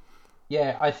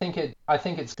 yeah, I think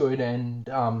it's good, and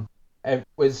it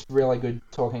was really good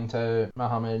talking to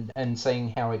Mohammed and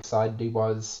seeing how excited he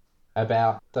was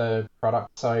about the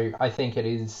product. So I think it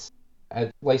is,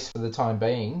 at least for the time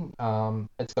being,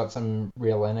 it's got some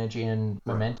real energy and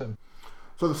Right. momentum.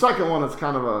 So the second one is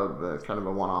kind of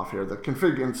a one off here. The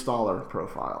config installer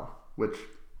profile, which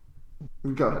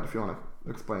go ahead if you want to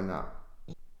explain that.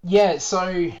 Yeah,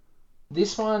 so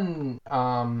this one,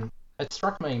 it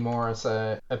struck me more as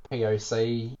a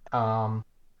POC,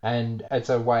 and it's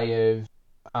a way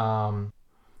of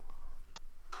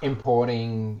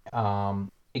importing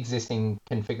existing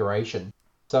configuration.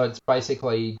 So it's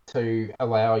basically to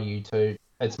allow you to,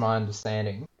 it's my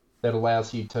understanding, that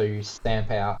allows you to stamp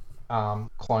out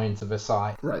clones of a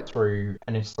site Right. through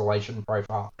an installation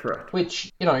profile, Correct.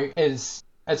 which, is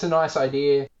it's a nice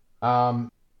idea. Um,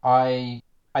 I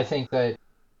I think that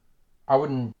I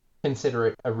wouldn't consider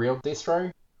it a real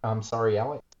distro. I'm sorry,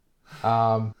 Alex.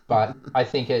 But I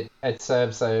think it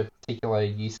serves a particular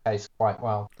use case quite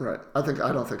well. Right. I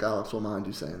don't think Alex will mind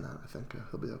you saying that. I think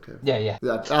he'll be okay with Yeah, that. yeah,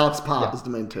 Yeah, Alex Pop yeah, is the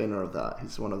maintainer of that.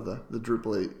 He's one of the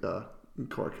Drupal 8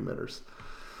 core committers.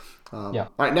 yeah.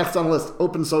 All right, next on the list,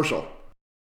 Open Social.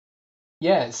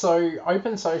 Yeah, so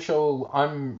Open Social,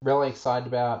 I'm really excited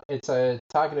about. It's a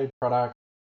targeted product.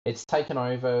 It's taken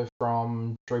over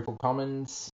from Drupal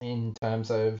Commons in terms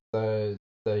of the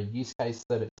use case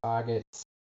that it targets.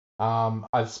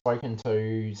 I've spoken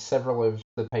to several of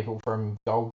the people from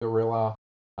Gold Gorilla.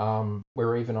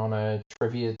 We're even on a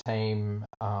trivia team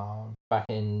back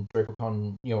in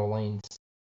DrupalCon New Orleans.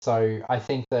 So I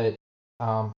think it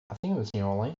was New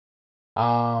Orleans.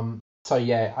 So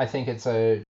yeah, I think it's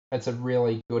a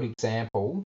really good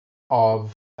example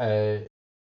of a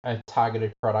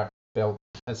targeted product built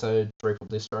as a Drupal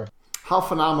distro. How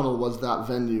phenomenal was that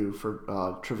venue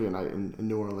for trivia night in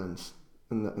New Orleans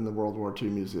in the World War II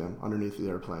museum underneath the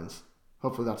airplanes?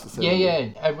 Hopefully that's the same Yeah,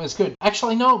 again. yeah, it was good.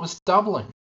 Actually, no, it was Dublin.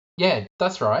 Yeah,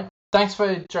 that's right. Thanks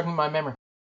for jogging my memory.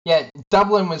 Yeah,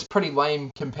 Dublin was pretty lame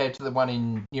compared to the one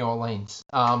in New Orleans.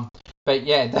 But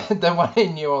yeah, the one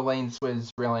in New Orleans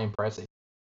was really impressive.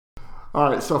 All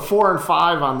right, so 4 and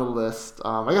 5 on the list.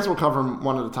 I guess we'll cover them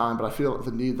one at a time, but I feel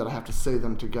the need that I have to say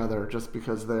them together just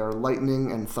because they are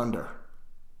lightning and thunder.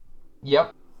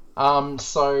 Yep.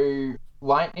 So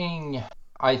Lightning,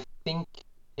 I think,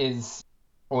 is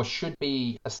or should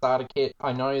be a starter kit.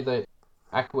 I know that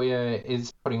Acquia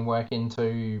is putting work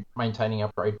into maintaining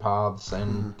upgrade paths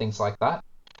and Mm-hmm. things like that.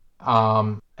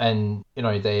 And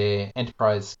their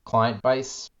enterprise client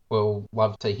base will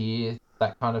love to hear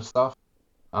that kind of stuff.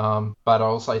 But I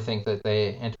also think that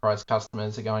their enterprise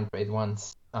customers are going to be the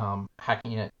ones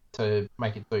hacking it to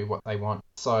make it do what they want.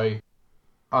 So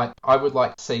I would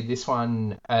like to see this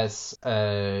one as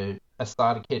a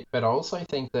starter kit, but I also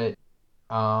think that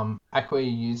Acquia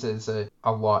uses it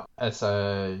a lot as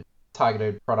a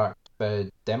targeted product for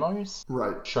demos,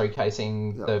 Right.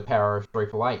 showcasing Yep. the power of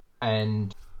Drupal 8.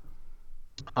 And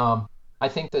um, I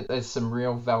think that there's some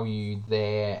real value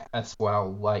there as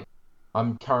well. Like,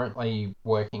 I'm currently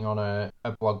working on a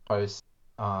blog post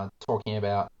talking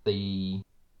about the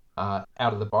out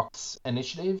of the box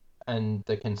initiative and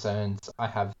the concerns I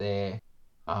have there.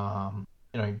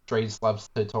 Dries loves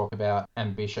to talk about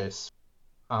ambitious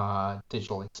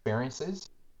digital experiences,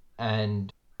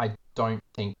 and I don't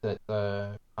think that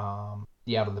the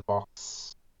out of the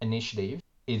box initiative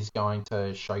is going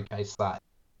to showcase that.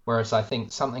 Whereas I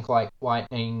think something like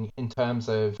Lightning, in terms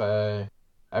of a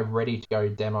ready to go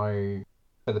demo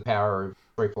for the power of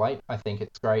Drupal 8, I think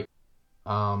it's great.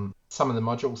 Some of the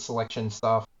module selection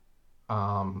stuff,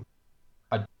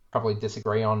 I'd probably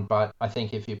disagree on, but I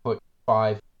think if you put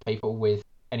 5 people with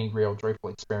any real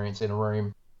Drupal experience in a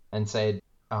room and said,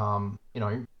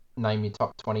 name your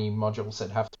top 20 modules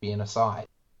that have to be in a site,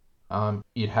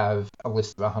 you'd have a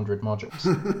list of 100 modules.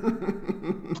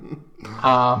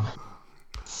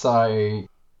 So,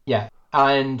 yeah.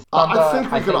 And Thunder, I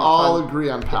think we can all agree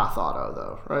on Path Auto,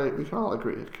 though, right? We can all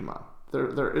agree. Come on.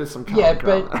 There is some common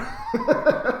ground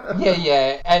there.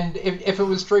 yeah. And if it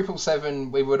was Drupal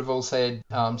 7, we would have all said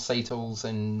CTools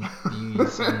and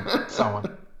views and so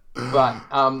on. But,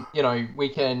 we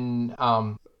can...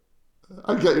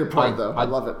 I get your point, though. I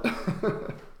love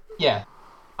it. Yeah.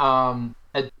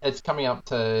 It's coming up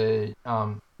to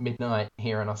midnight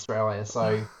here in Australia,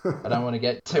 so I don't want to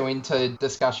get too into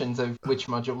discussions of which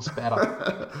module's better.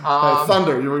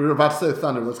 Thunder. You were about to say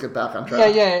Thunder. Let's get back on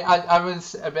track. Yeah. I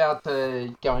was about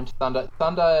to go into Thunder.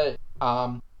 Thunder,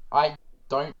 I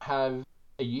don't have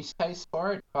a use case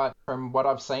for it, but from what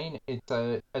I've seen, it's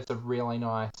a really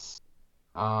nice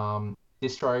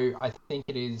distro. I think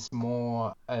it is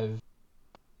more of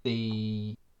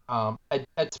the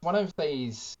it's one of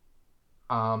these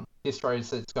distros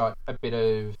that's got a bit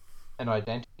of an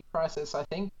identity crisis, I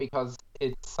think, because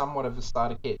it's somewhat of a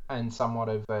starter kit and somewhat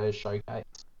of a showcase.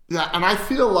 Yeah, and I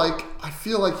feel like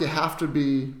you have to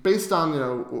be, based on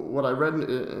what I read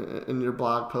in your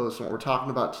blog post and what we're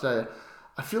talking about today.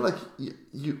 I feel like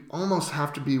you almost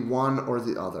have to be one or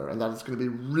the other, and that it's going to be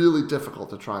really difficult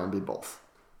to try and be both.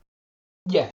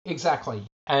 Yeah, exactly.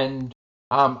 And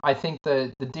I think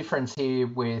the difference here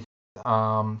with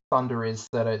Thunder is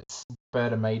that it's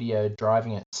Berta Media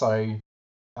driving it, so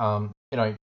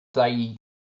they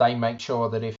make sure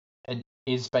that if it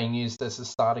is being used as a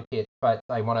starter kit, but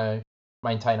they want to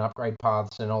maintain upgrade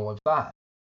paths and all of that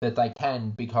they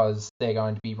can, because they're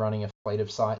going to be running a fleet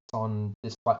of sites on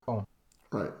this platform.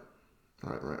 Right.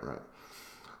 All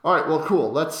right. Well,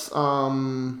 cool. Let's.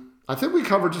 I think we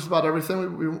covered just about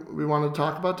everything we wanted to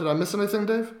talk about. Did I miss anything,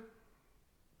 Dave?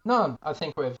 No, I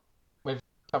think we've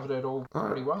covered it all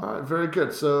pretty well. All right, very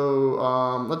good. So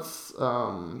let's,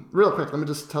 real quick, let me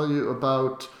just tell you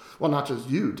about, well, not just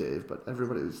you, Dave, but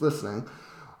everybody who's listening,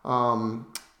 an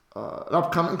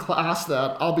upcoming class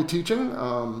that I'll be teaching.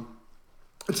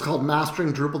 It's called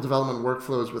Mastering Drupal Development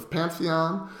Workflows with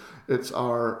Pantheon. It's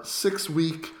our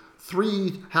 6-week,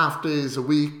 3 half days a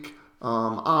week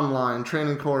online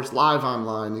training course, live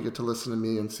online. You get to listen to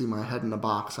me and see my head in a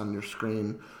box on your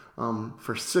screen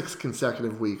for 6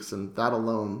 consecutive weeks, and that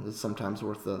alone is sometimes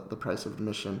worth the price of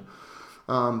admission.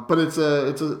 But it's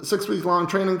a 6-week long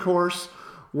training course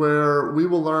where we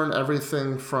will learn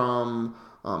everything from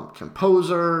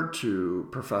Composer to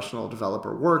professional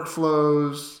developer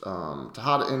workflows, to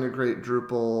how to integrate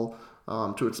Drupal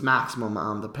to its maximum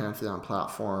on the Pantheon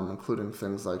platform, including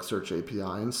things like Search API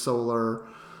and Solar,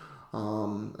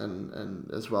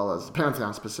 and as well as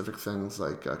Pantheon specific things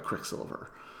like Quicksilver.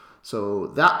 So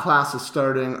that class is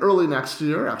starting early next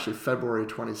year, actually February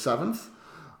 27th.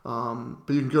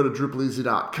 But you can go to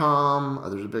DrupalEasy.com.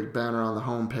 There's a big banner on the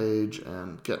homepage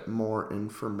and get more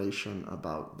information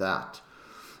about that.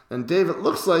 And Dave, it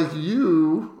looks like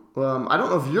you, I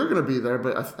don't know if you're going to be there,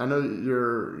 but I know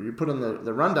you put in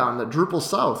the rundown that Drupal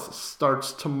South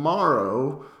starts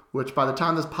tomorrow, which by the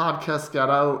time this podcast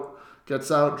gets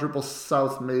out, Drupal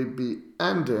South may be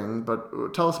ending.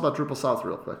 But tell us about Drupal South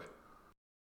real quick.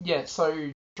 Yeah,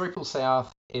 so Drupal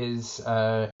South is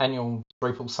an annual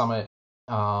Drupal summit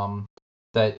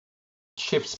that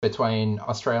shifts between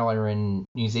Australia and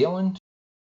New Zealand.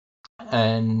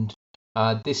 And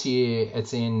this year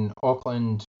it's in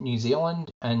Auckland, New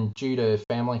Zealand, and due to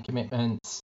family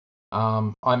commitments,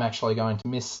 I'm actually going to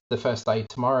miss the first day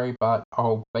tomorrow, but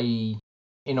I'll be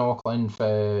in Auckland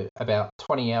for about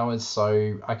 20 hours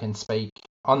so I can speak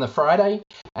on the Friday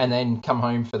and then come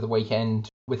home for the weekend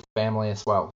with family as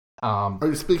well. Are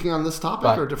you speaking on this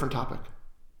topic or a different topic?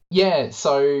 Yeah,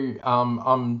 so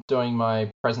I'm doing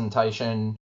my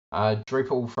presentation,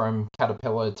 Drupal from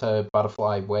Caterpillar to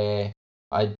Butterfly, where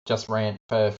I just rant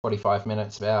for 45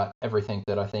 minutes about everything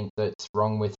that I think that's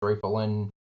wrong with Drupal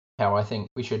and how I think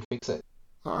we should fix it.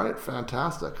 All right,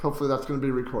 fantastic. Hopefully that's going to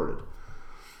be recorded.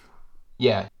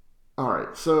 Yeah. All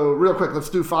right, so real quick, let's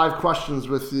do 5 questions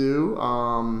with you.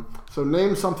 So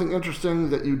name something interesting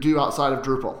that you do outside of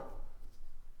Drupal.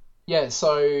 Yeah,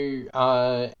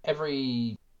 so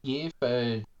every year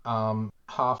for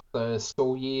half the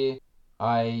school year,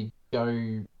 I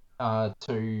go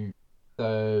to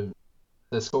the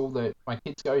school that my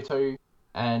kids go to,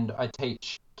 and I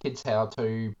teach kids how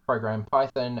to program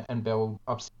Python and build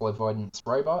obstacle avoidance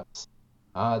robots.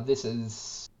 This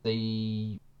is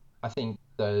I think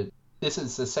this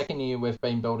is the second year we've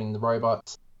been building the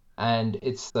robots, and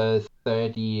it's the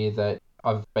third year that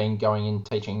I've been going and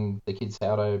teaching the kids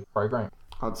how to program.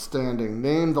 Outstanding.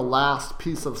 Name the last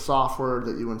piece of software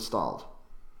that you installed.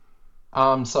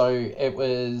 So it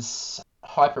was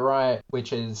Hyperriot,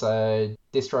 which is a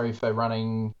distro for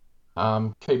running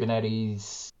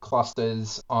Kubernetes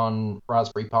clusters on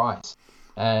Raspberry Pis,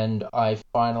 and I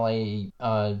finally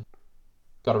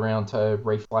got around to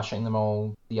reflashing them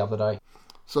all the other day.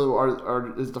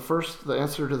 So, is the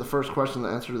answer to the first question the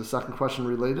answer to the second question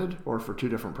related, or for two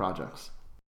different projects?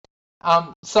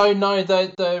 So no,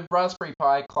 the Raspberry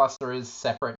Pi cluster is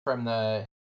separate from the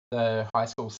high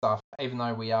school stuff, even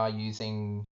though we are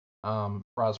using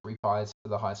Raspberry Pis for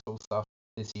the high school stuff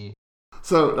this year.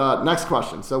 So, next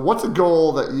question. So, what's a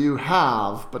goal that you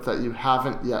have but that you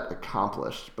haven't yet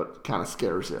accomplished, but kind of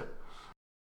scares you?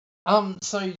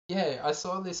 So yeah, I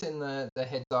saw this in the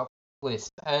heads up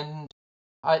list, and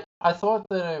I thought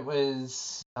that it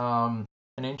was an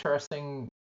interesting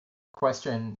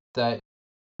question. That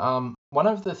one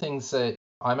of the things that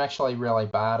I'm actually really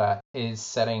bad at is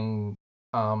setting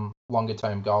longer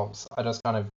term goals. I just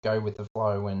kind of go with the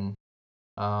flow and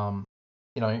um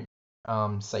you know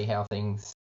see how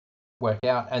things work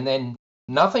out, and then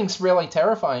nothing's really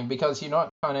terrifying because you're not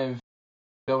kind of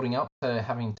building up to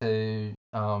having to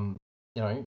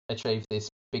achieve this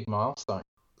big milestone.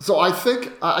 So, I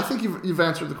think you've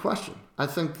answered the question. I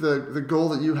think the goal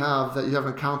that you haven't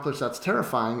accomplished that's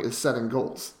terrifying is setting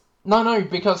goals. No,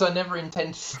 because I never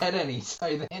intend to set any,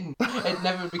 so then it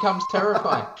never becomes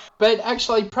terrifying. But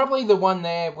actually, probably the one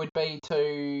there would be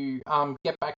to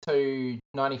get back to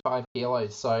 95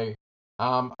 kilos. So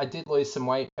I did lose some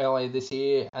weight earlier this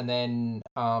year, and then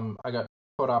I got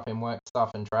caught up in work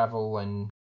stuff and travel, and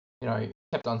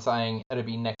kept on saying it'll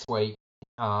be next week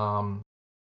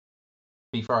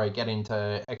before I get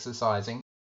into exercising.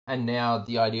 And now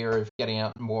the idea of getting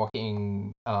out and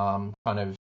walking kind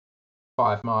of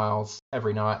 5 miles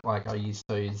every night like I used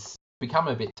to is become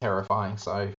a bit terrifying.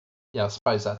 So yeah, I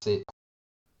suppose that's it.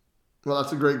 Well,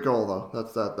 that's a great goal, though.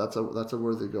 That's a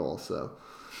worthy goal. So,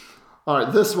 all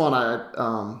right, this one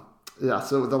yeah.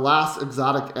 So the last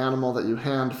exotic animal that you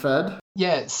hand fed.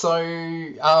 Yeah, so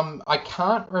I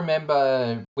can't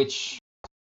remember which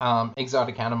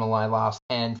exotic animal I last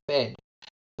hand fed,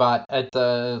 but at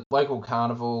the local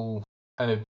carnival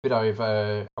a bit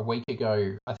over a week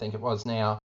ago, I think it was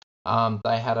now,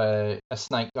 they had a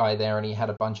snake guy there, and he had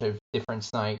a bunch of different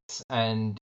snakes,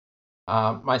 and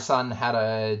my son had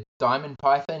a diamond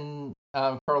python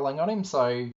crawling on him,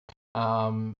 so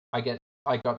I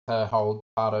got to hold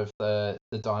part of the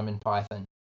diamond python.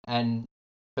 And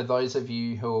for those of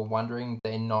you who are wondering,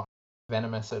 they're not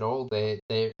venomous at all. They're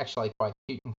actually quite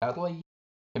cute and cuddly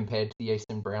compared to the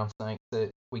eastern brown snakes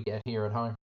that we get here at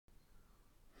home.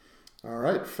 All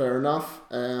right, fair enough.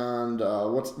 And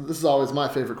this is always my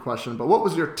favorite question, but what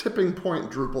was your tipping point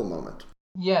Drupal moment?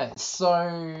 Yeah,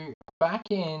 so back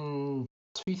in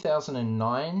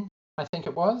 2009, I think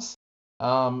it was,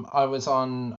 I was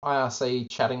on IRC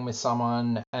chatting with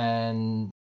someone and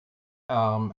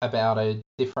about a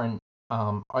different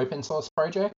open source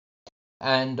project,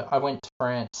 and I went to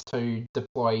France to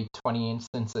deploy 20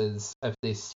 instances of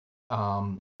this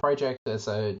project as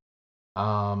a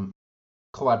um,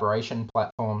 collaboration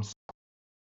platforms.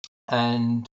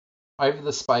 And over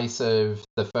the space of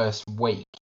the first week,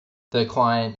 the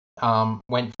client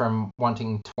went from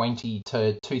wanting 20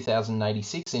 to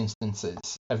 2,086 instances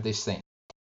of this thing.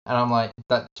 And I'm like,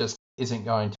 that just isn't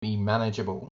going to be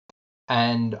manageable.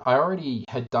 And I already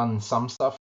had done some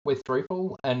stuff with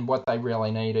Drupal, and what they really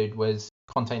needed was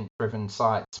content-driven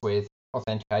sites with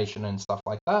authentication and stuff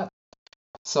like that.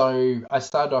 So I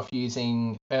started off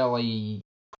using early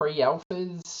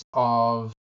pre-alphas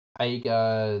of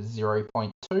AGA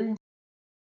 0.2,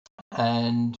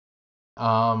 and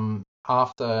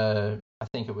after I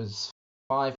think it was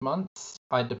 5 months,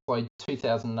 I deployed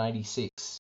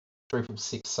 2,086 Drupal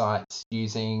 6 sites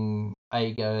using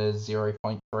AGA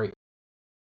 0.3.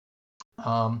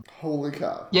 Holy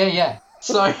cow. Yeah.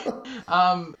 So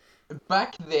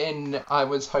back then, I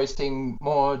was hosting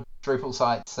more Drupal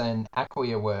sites than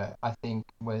Acquia were, I think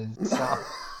was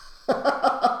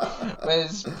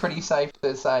pretty safe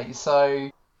to say. So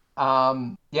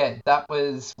yeah, that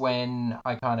was when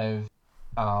I kind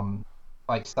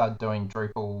of started doing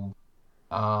Drupal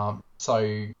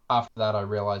So after that, I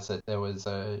realized that there was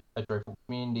a Drupal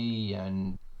community,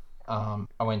 and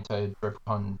I went to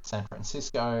DrupalCon San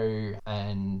Francisco,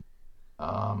 and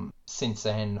since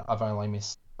then I've only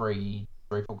missed 3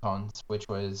 DrupalCons, which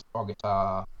was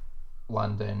Bogota,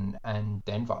 London, and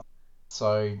Denver.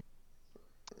 So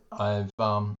I've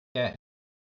been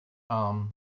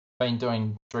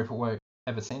doing Drupal work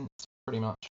ever since, pretty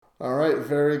much. All right,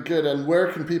 very good. And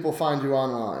where can people find you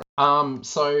online?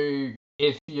 So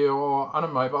if you're on a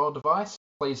mobile device,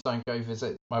 please don't go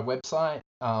visit my website,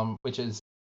 which is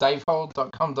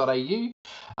davehold.com.au.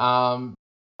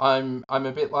 I'm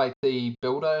a bit like the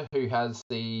builder who has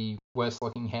the worst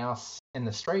looking house in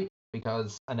the street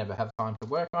because I never have time to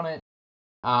work on it.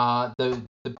 The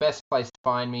best place to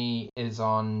find me is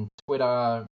on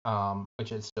Twitter,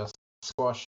 which is just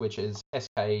Squash, which is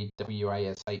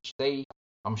SKWASHD.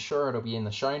 I'm sure it'll be in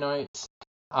the show notes.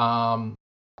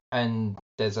 And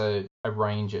there's a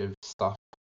range of stuff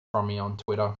from me on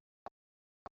Twitter.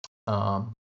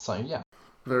 So yeah.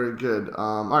 Very good.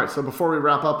 All right, so before we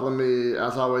wrap up, let me,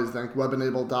 as always, thank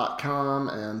webenable.com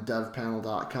and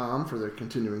devpanel.com for their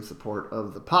continuing support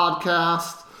of the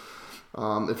podcast.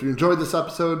 If you enjoyed this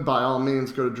episode, by all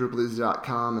means, go to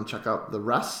DrupalEasy.com and check out the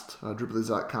rest,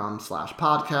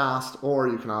 DrupalEasy.com/podcast, or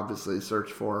you can obviously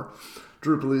search for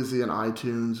DrupalEasy in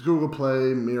iTunes, Google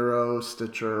Play, Miro,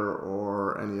 Stitcher,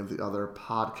 or any of the other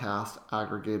podcast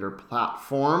aggregator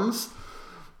platforms.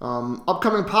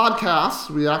 Upcoming podcasts,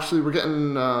 we're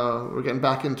getting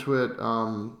back into it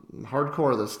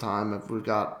hardcore this time. We've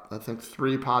got, I think,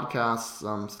 3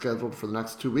 podcasts scheduled for the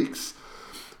next 2 weeks,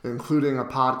 including a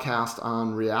podcast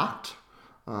on React,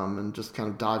 and just kind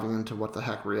of diving into what the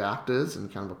heck React is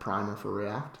and kind of a primer for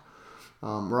React.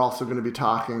 We're also going to be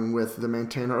talking with the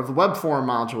maintainer of the web form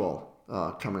module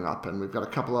coming up, and we've got a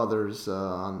couple others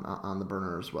on the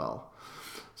burner as well.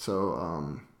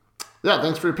 So,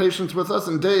 thanks for your patience with us.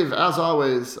 And Dave, as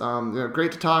always,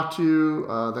 great to talk to you.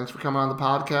 Thanks for coming on the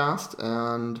podcast.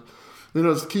 And,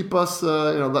 just keep us,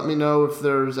 let me know if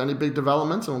there's any big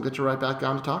developments, and we'll get you right back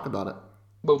on to talk about it.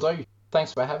 Will do.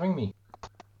 Thanks for having me.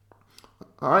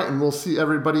 All right, and we'll see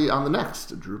everybody on the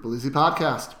next Drupal Easy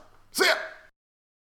podcast. See ya!